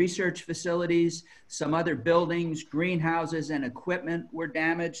 the research facilities, some other buildings, greenhouses, and equipment were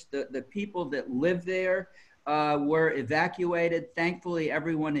damaged. The people that live there were evacuated. Thankfully,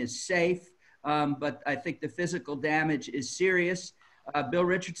 everyone is safe, but I think the physical damage is serious. Bill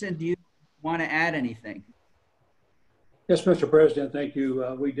Richardson, do you want to add anything? Yes, Mr. President, thank you.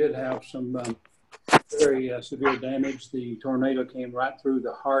 We did have some very severe damage. The tornado came right through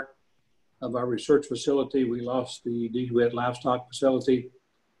the heart of our research facility. We lost the DeWitt Livestock Facility,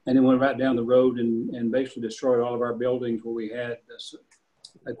 and it went right down the road and basically destroyed all of our buildings where we had this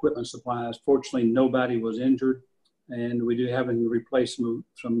equipment supplies. Fortunately, nobody was injured, and we do have to replace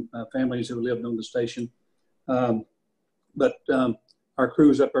some families who lived on the station. But our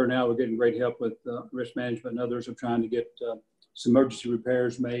crews up there now are getting great help with risk management, and others are trying to get some emergency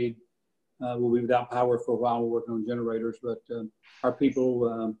repairs made. We'll be without power for a while. We're working on generators, but our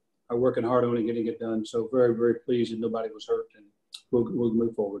people are working hard on it, getting it done. So very, very pleased that nobody was hurt, and we'll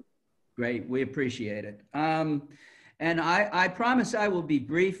move forward. Great, we appreciate it. And I promise I will be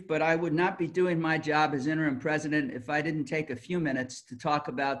brief, but I would not be doing my job as interim president if I didn't take a few minutes to talk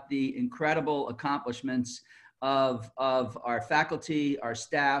about the incredible accomplishments of our faculty, our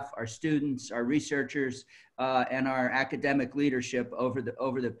staff, our students, our researchers, and our academic leadership over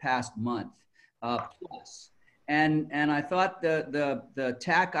the past month plus. And I thought the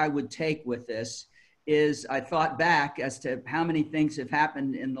tack I would take with this is I thought back as to how many things have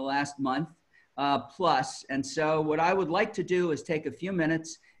happened in the last month plus. And so what I would like to do is take a few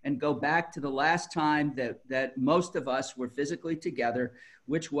minutes and go back to the last time that most of us were physically together,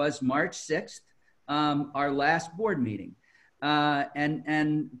 which was March 6th. Our last board meeting,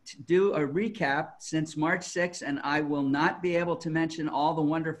 and to do a recap since March 6th, and I will not be able to mention all the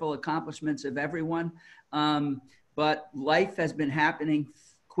wonderful accomplishments of everyone, but life has been happening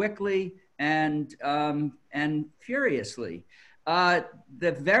quickly and furiously.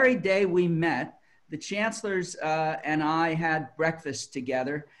 The very day we met, the chancellors and I had breakfast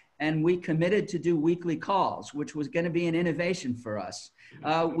together, and we committed to do weekly calls, which was going to be an innovation for us.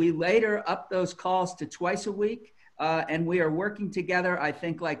 We later upped those calls to twice a week, and we are working together, I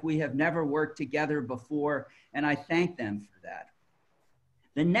think, like we have never worked together before, and I thank them for that.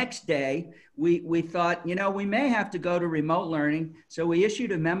 The next day, we thought, you know, we may have to go to remote learning, so we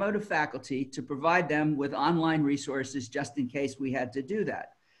issued a memo to faculty to provide them with online resources just in case we had to do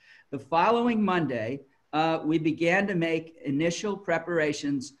that. The following Monday, we began to make initial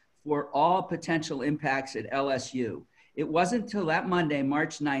preparations for all potential impacts at LSU. It wasn't until that Monday,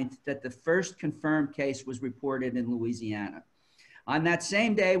 March 9th, that the first confirmed case was reported in Louisiana. On that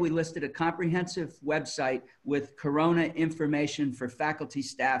same day, we listed a comprehensive website with corona information for faculty,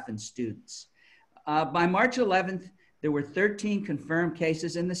 staff, and students. By March 11th, there were 13 confirmed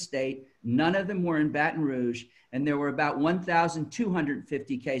cases in the state. None of them were in Baton Rouge, and there were about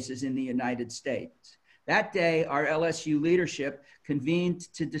 1,250 cases in the United States. That day, our LSU leadership convened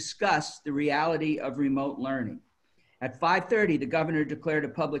to discuss the reality of remote learning. At 5:30, the governor declared a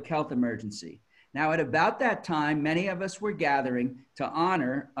public health emergency. Now, at about that time, many of us were gathering to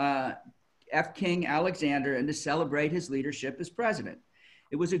honor F. King Alexander and to celebrate his leadership as president.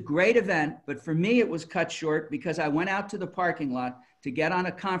 It was a great event, but for me, it was cut short because I went out to the parking lot to get on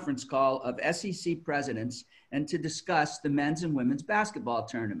a conference call of SEC presidents and to discuss the men's and women's basketball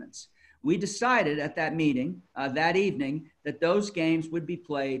tournaments. We decided at that meeting that evening that those games would be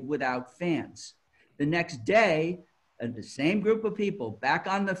played without fans. The next day, the same group of people back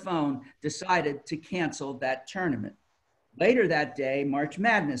on the phone decided to cancel that tournament. Later that day, March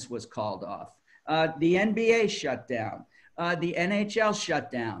Madness was called off. The NBA shut down. The NHL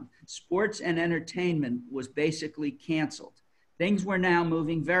shut down. Sports and entertainment was basically canceled. Things were now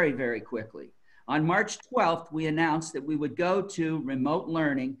moving very, very quickly. On March 12th, we announced that we would go to remote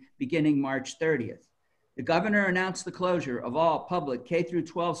learning beginning March 30th. The governor announced the closure of all public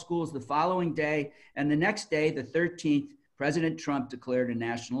K-12 schools the following day, and the next day, the 13th, President Trump declared a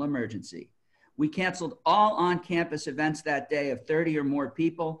national emergency. We canceled all on-campus events that day of 30 or more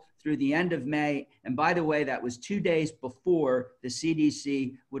people through the end of May. And by the way, that was 2 days before the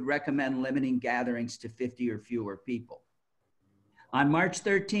CDC would recommend limiting gatherings to 50 or fewer people. On March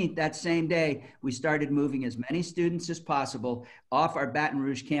 13th, that same day, we started moving as many students as possible off our Baton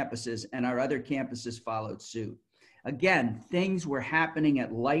Rouge campuses, and our other campuses followed suit. Again, things were happening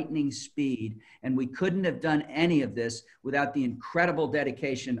at lightning speed, and we couldn't have done any of this without the incredible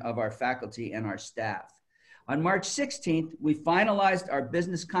dedication of our faculty and our staff. On March 16th, we finalized our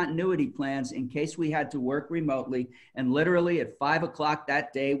business continuity plans in case we had to work remotely, and literally at 5 o'clock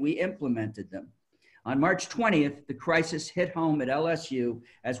that day, we implemented them. On March 20th, the crisis hit home at LSU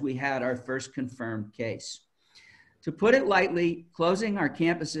as we had our first confirmed case. To put it lightly, closing our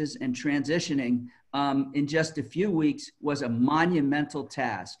campuses and transitioning in just a few weeks was a monumental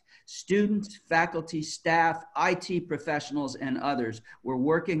task. Students, faculty, staff, IT professionals, and others were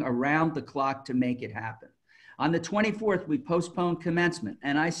working around the clock to make it happen. On the 24th, we postponed commencement,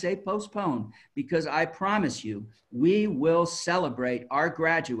 and I say postpone because I promise you, we will celebrate our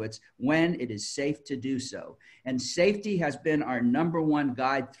graduates when it is safe to do so. And safety has been our #1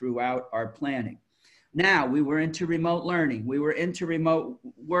 guide throughout our planning. Now, we were into remote learning, we were into remote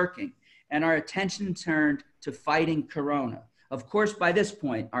working, and our attention turned to fighting Corona. Of course, by this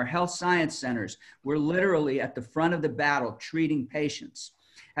point, our health science centers were literally at the front of the battle treating patients.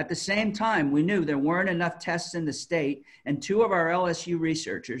 At the same time, we knew there weren't enough tests in the state, and 2 of our LSU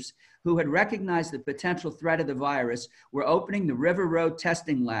researchers who had recognized the potential threat of the virus were opening the River Road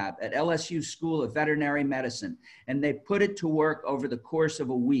Testing Lab at LSU School of Veterinary Medicine, and they put it to work over the course of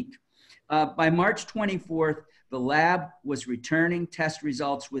a week. By March 24th, the lab was returning test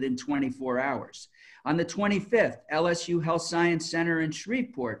results within 24 hours. On the 25th, LSU Health Science Center in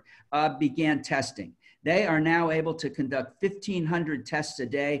Shreveport began testing. They are now able to conduct 1,500 tests a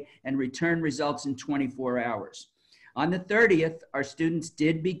day and return results in 24 hours. On the 30th, our students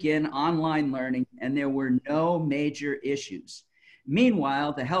did begin online learning, and there were no major issues.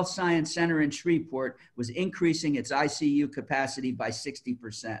 Meanwhile, the Health Science Center in Shreveport was increasing its ICU capacity by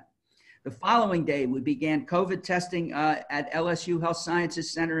 60%. The following day, we began COVID testing at LSU Health Sciences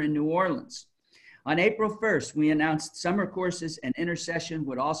Center in New Orleans. On April 1st, we announced summer courses and intercession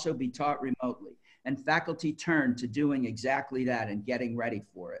would also be taught remotely, and faculty turned to doing exactly that and getting ready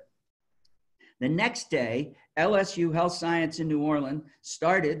for it. The next day, LSU Health Science in New Orleans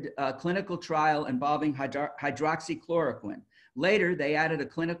started a clinical trial involving hydroxychloroquine. Later, they added a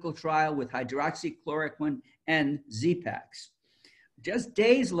clinical trial with hydroxychloroquine and Z-Paks. Just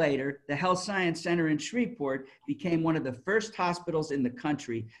days later, the Health Science Center in Shreveport became one of the first hospitals in the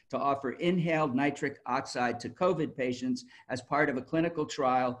country to offer inhaled nitric oxide to COVID patients as part of a clinical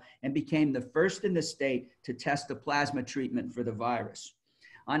trial and became the first in the state to test a plasma treatment for the virus.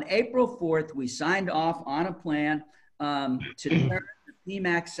 On April 4th, we signed off on a plan to turn the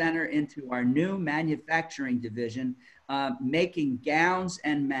PMAC Center into our new manufacturing division, making gowns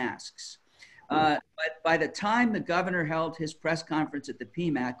and masks. But by the time the governor held his press conference at the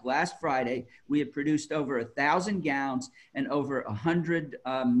PMAC last Friday, we had produced over 1,000 gowns and over 100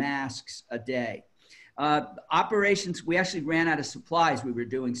 masks a day. Operations, we actually ran out of supplies. We were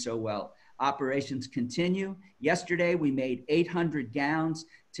doing so well. Operations continue. Yesterday, we made 800 gowns.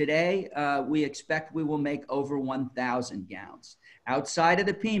 Today, we expect we will make over 1,000 gowns. Outside of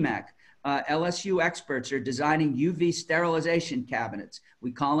the PMAC, LSU experts are designing UV sterilization cabinets.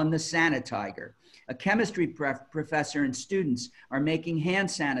 We call them the Sanitiger. A chemistry professor and students are making hand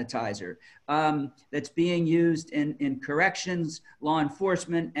sanitizer that's being used in corrections, law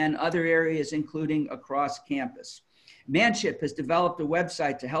enforcement, and other areas, including across campus. Manship has developed a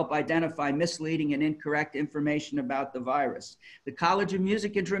website to help identify misleading and incorrect information about the virus. The College of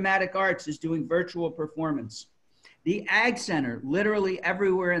Music and Dramatic Arts is doing virtual performance. The Ag Center, literally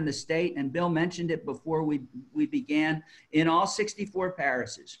everywhere in the state, and Bill mentioned it before we began, in all 64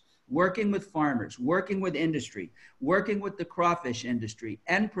 parishes, working with farmers, working with industry, working with the crawfish industry,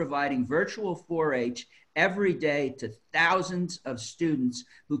 and providing virtual 4-H every day to thousands of students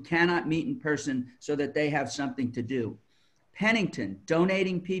who cannot meet in person so that they have something to do. Pennington,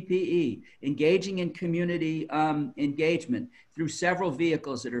 donating PPE, engaging in community engagement through several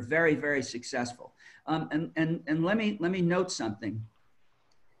vehicles that are very, very successful. And let me note something.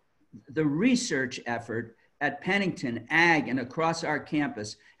 The research effort at Pennington, Ag, and across our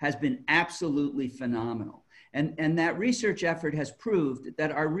campus has been absolutely phenomenal. And that research effort has proved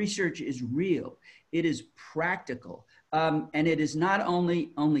that our research is real. It is practical. And it is not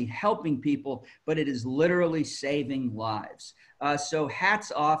only helping people, but it is literally saving lives. So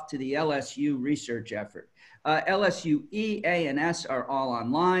hats off to the LSU research effort. LSU E, A, and S are all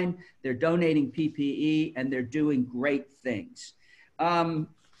online. They're donating PPE, and they're doing great things.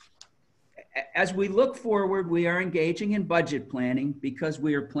 As we look forward, we are engaging in budget planning because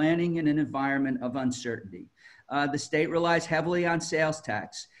we are planning in an environment of uncertainty. The state relies heavily on sales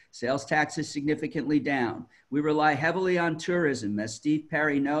tax. Sales tax is significantly down. We rely heavily on tourism, as Steve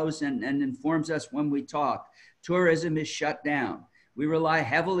Perry knows and informs us when we talk. Tourism is shut down. We rely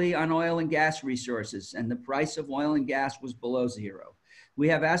heavily on oil and gas resources, and the price of oil and gas was below zero. We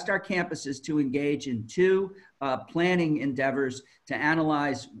have asked our campuses to engage in two planning endeavors to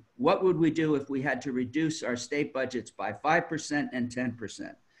analyze what would we do if we had to reduce our state budgets by 5% and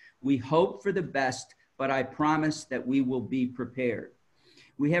 10%. We hope for the best, but I promise that we will be prepared.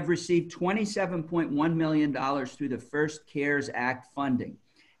 We have received $27.1 million through the First CARES Act funding.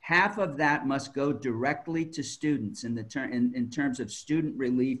 Half of that must go directly to students in terms of student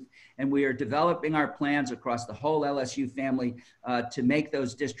relief, and we are developing our plans across the whole LSU family to make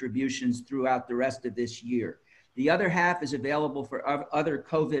those distributions throughout the rest of this year. The other half is available for other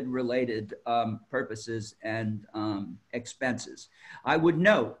COVID-related purposes and expenses. I would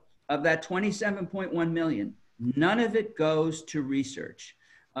note, of that $27.1 million, none of it goes to research.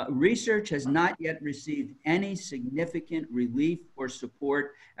 Research has not yet received any significant relief or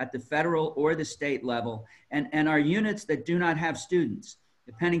support at the federal or the state level, and our units that do not have students,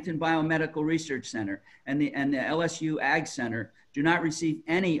 the Pennington Biomedical Research Center and the LSU Ag Center, do not receive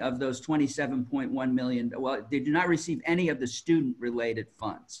any of those $27.1 million. Well, they do not receive any of the student-related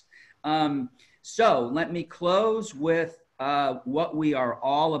funds. So let me close with what we are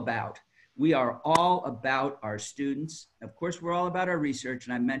all about. We are all about our students. Of course, we're all about our research,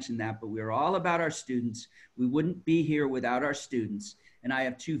 and I mentioned that, but we're all about our students. We wouldn't be here without our students. And I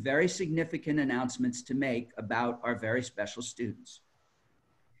have two very significant announcements to make about our very special students.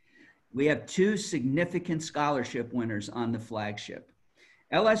 We have two significant scholarship winners on the flagship.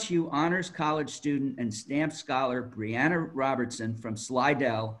 LSU Honors College student and Stamp Scholar Brianna Robertson from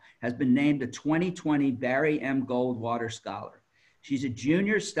Slidell has been named a 2020 Barry M. Goldwater Scholar. She's a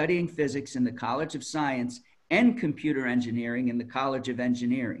junior studying physics in the College of Science and computer engineering in the College of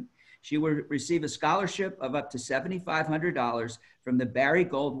Engineering. She will receive a scholarship of up to $7,500 from the Barry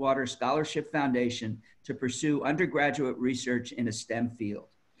Goldwater Scholarship Foundation to pursue undergraduate research in a STEM field.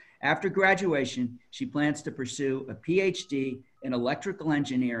 After graduation, she plans to pursue a PhD in electrical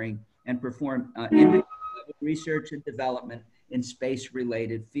engineering and perform individual research and development in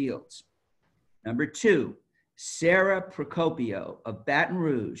space-related fields. Number two, Sarah Procopio of Baton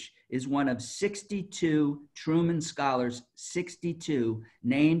Rouge is one of 62 Truman Scholars, 62,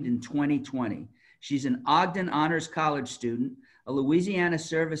 named in 2020. She's an Ogden Honors College student, a Louisiana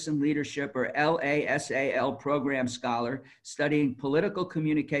Service and Leadership, or LASAL program scholar, studying political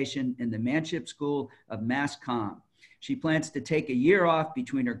communication in the Manship School of Mass Comm. She plans to take a year off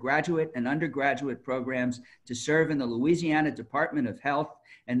between her graduate and undergraduate programs to serve in the Louisiana Department of Health,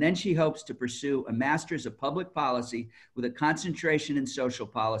 and then she hopes to pursue a Master's of Public Policy with a concentration in social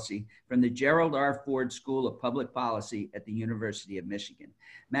policy from the Gerald R. Ford School of Public Policy at the University of Michigan.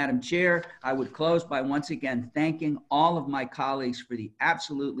 Madam Chair, I would close by once again thanking all of my colleagues for the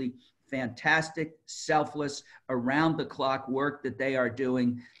absolutely fantastic, selfless, around-the-clock work that they are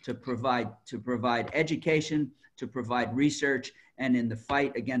doing to provide education, to provide research, and in the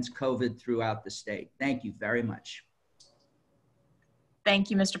fight against COVID throughout the state. Thank you very much.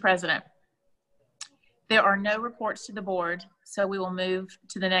 Thank you, Mr. President. There are no reports to the board, so we will move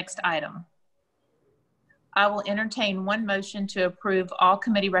to the next item. I will entertain one motion to approve all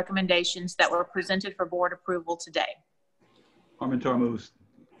committee recommendations that were presented for board approval today. Armentor moves.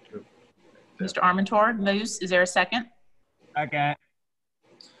 Mr. Armentor moves. Is there a second? Second.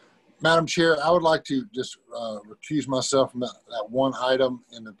 Madam Chair, I would like to just recuse myself from that one item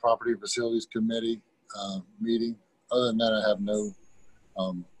in the Property and Facilities Committee meeting. Other than that, I have no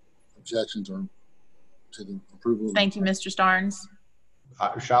objections or to the approval. Thank you, Mr. Starnes.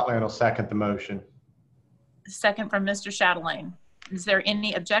 Shotland will second the motion. Second from Mr. Chatelain. Is there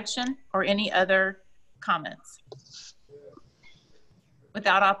any objection or any other comments?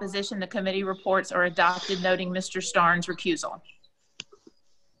 Without opposition, the committee reports are adopted, noting Mr. Starnes' recusal.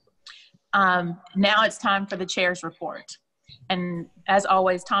 Now it's time for the chair's report. And as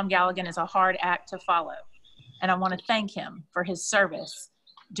always, Tom Galligan is a hard act to follow. And I want to thank him for his service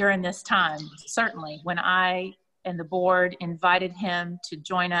during this time. Certainly, when I and the board invited him to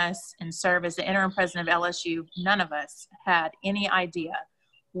join us and serve as the interim president of LSU, none of us had any idea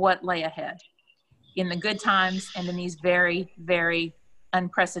what lay ahead in the good times and in these very, very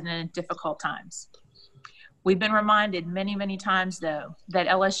unprecedented, difficult times. We've been reminded many, many times, though, that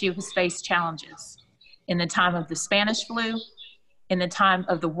LSU has faced challenges in the time of the Spanish flu, in the time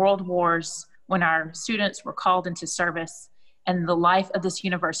of the world wars, when our students were called into service and the life of this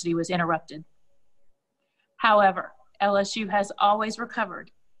university was interrupted. However, LSU has always recovered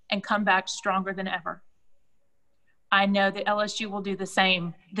and come back stronger than ever. I know that LSU will do the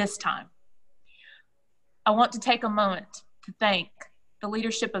same this time. I want to take a moment to thank the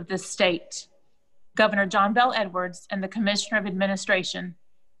leadership of this state, Governor John Bell Edwards and the Commissioner of Administration,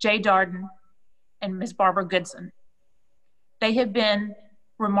 Jay Darden and Ms. Barbara Goodson. They have been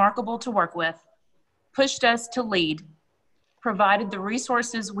remarkable to work with, pushed us to lead, provided the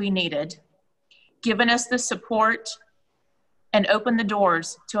resources we needed, given us the support, and opened the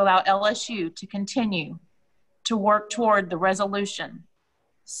doors to allow LSU to continue to work toward the resolution,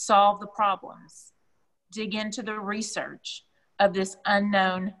 solve the problems, dig into the research of this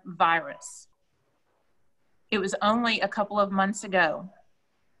unknown virus. It was only a couple of months ago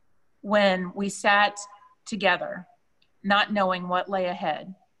when we sat together, not knowing what lay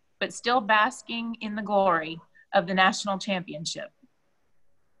ahead, but still basking in the glory of the national championship.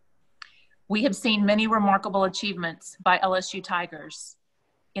 We have seen many remarkable achievements by LSU Tigers.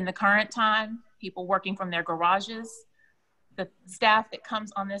 In the current time, people working from their garages, the staff that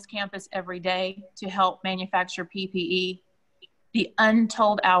comes on this campus every day to help manufacture PPE, the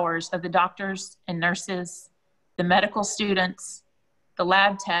untold hours of the doctors and nurses, the medical students, the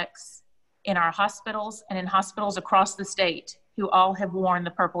lab techs in our hospitals and in hospitals across the state who all have worn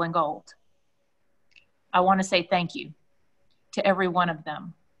the purple and gold. I want to say thank you to every one of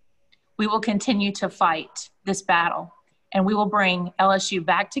them. We will continue to fight this battle, and we will bring LSU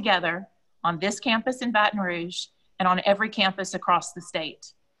back together on this campus in Baton Rouge and on every campus across the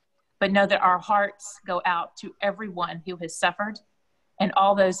state. But know that our hearts go out to everyone who has suffered and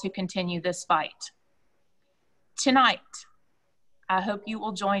all those who continue this fight. Tonight, I hope you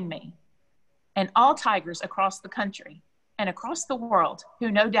will join me and all Tigers across the country and across the world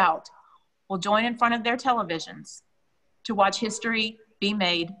who no doubt will join in front of their televisions to watch history be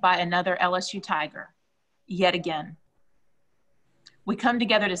made by another LSU Tiger yet again. We come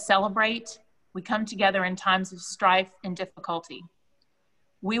together to celebrate. We come together in times of strife and difficulty.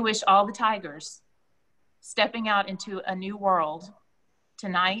 We wish all the Tigers stepping out into a new world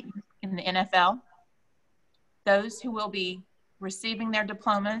tonight in the NFL, those who will be receiving their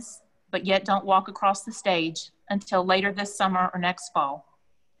diplomas but yet don't walk across the stage until later this summer or next fall.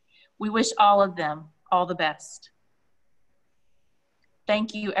 We wish all of them all the best.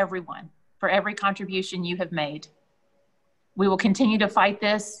 Thank you, everyone, for every contribution you have made. We will continue to fight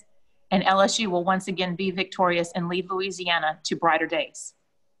this, and LSU will once again be victorious and lead Louisiana to brighter days.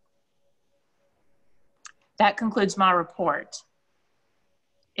 That concludes my report.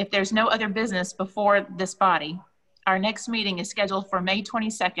 If there's no other business before this body, our next meeting is scheduled for May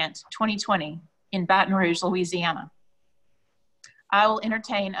 22nd, 2020 in Baton Rouge, Louisiana. I will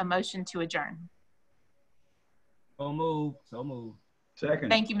entertain a motion to adjourn. So move. So move. Second.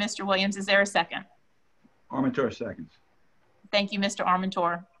 Thank you, Mr. Williams. Is there a second? Armentor seconds. Thank you, Mr.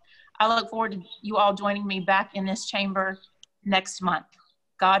 Armentor. I look forward to you all joining me back in this chamber next month,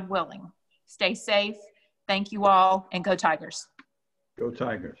 God willing. Stay safe. Thank you all, and go Tigers. Go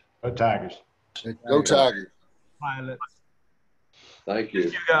Tigers. Go Tigers. Go Tigers. Pilots. Thank you.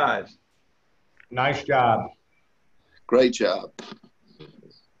 You guys. Nice job. Great job.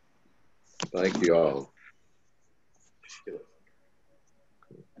 Thank you all.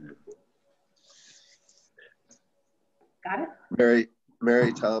 Got it?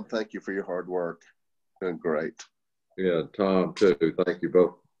 Mary, Tom, thank you for your hard work. Been great. Yeah, Tom too. Thank you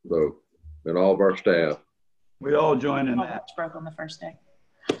both, and all of our staff. We all join in My that. watch broke on the first day.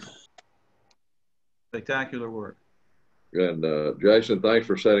 Spectacular work. And Jason, thanks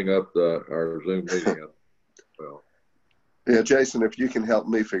for setting up our Zoom meeting. Well, yeah, Jason, if you can help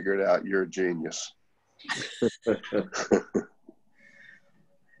me figure it out, you're a genius.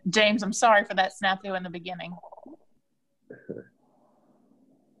 James, I'm sorry for that snafu in the beginning.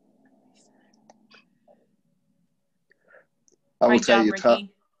 I will tell you, Tom.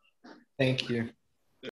 Thank you.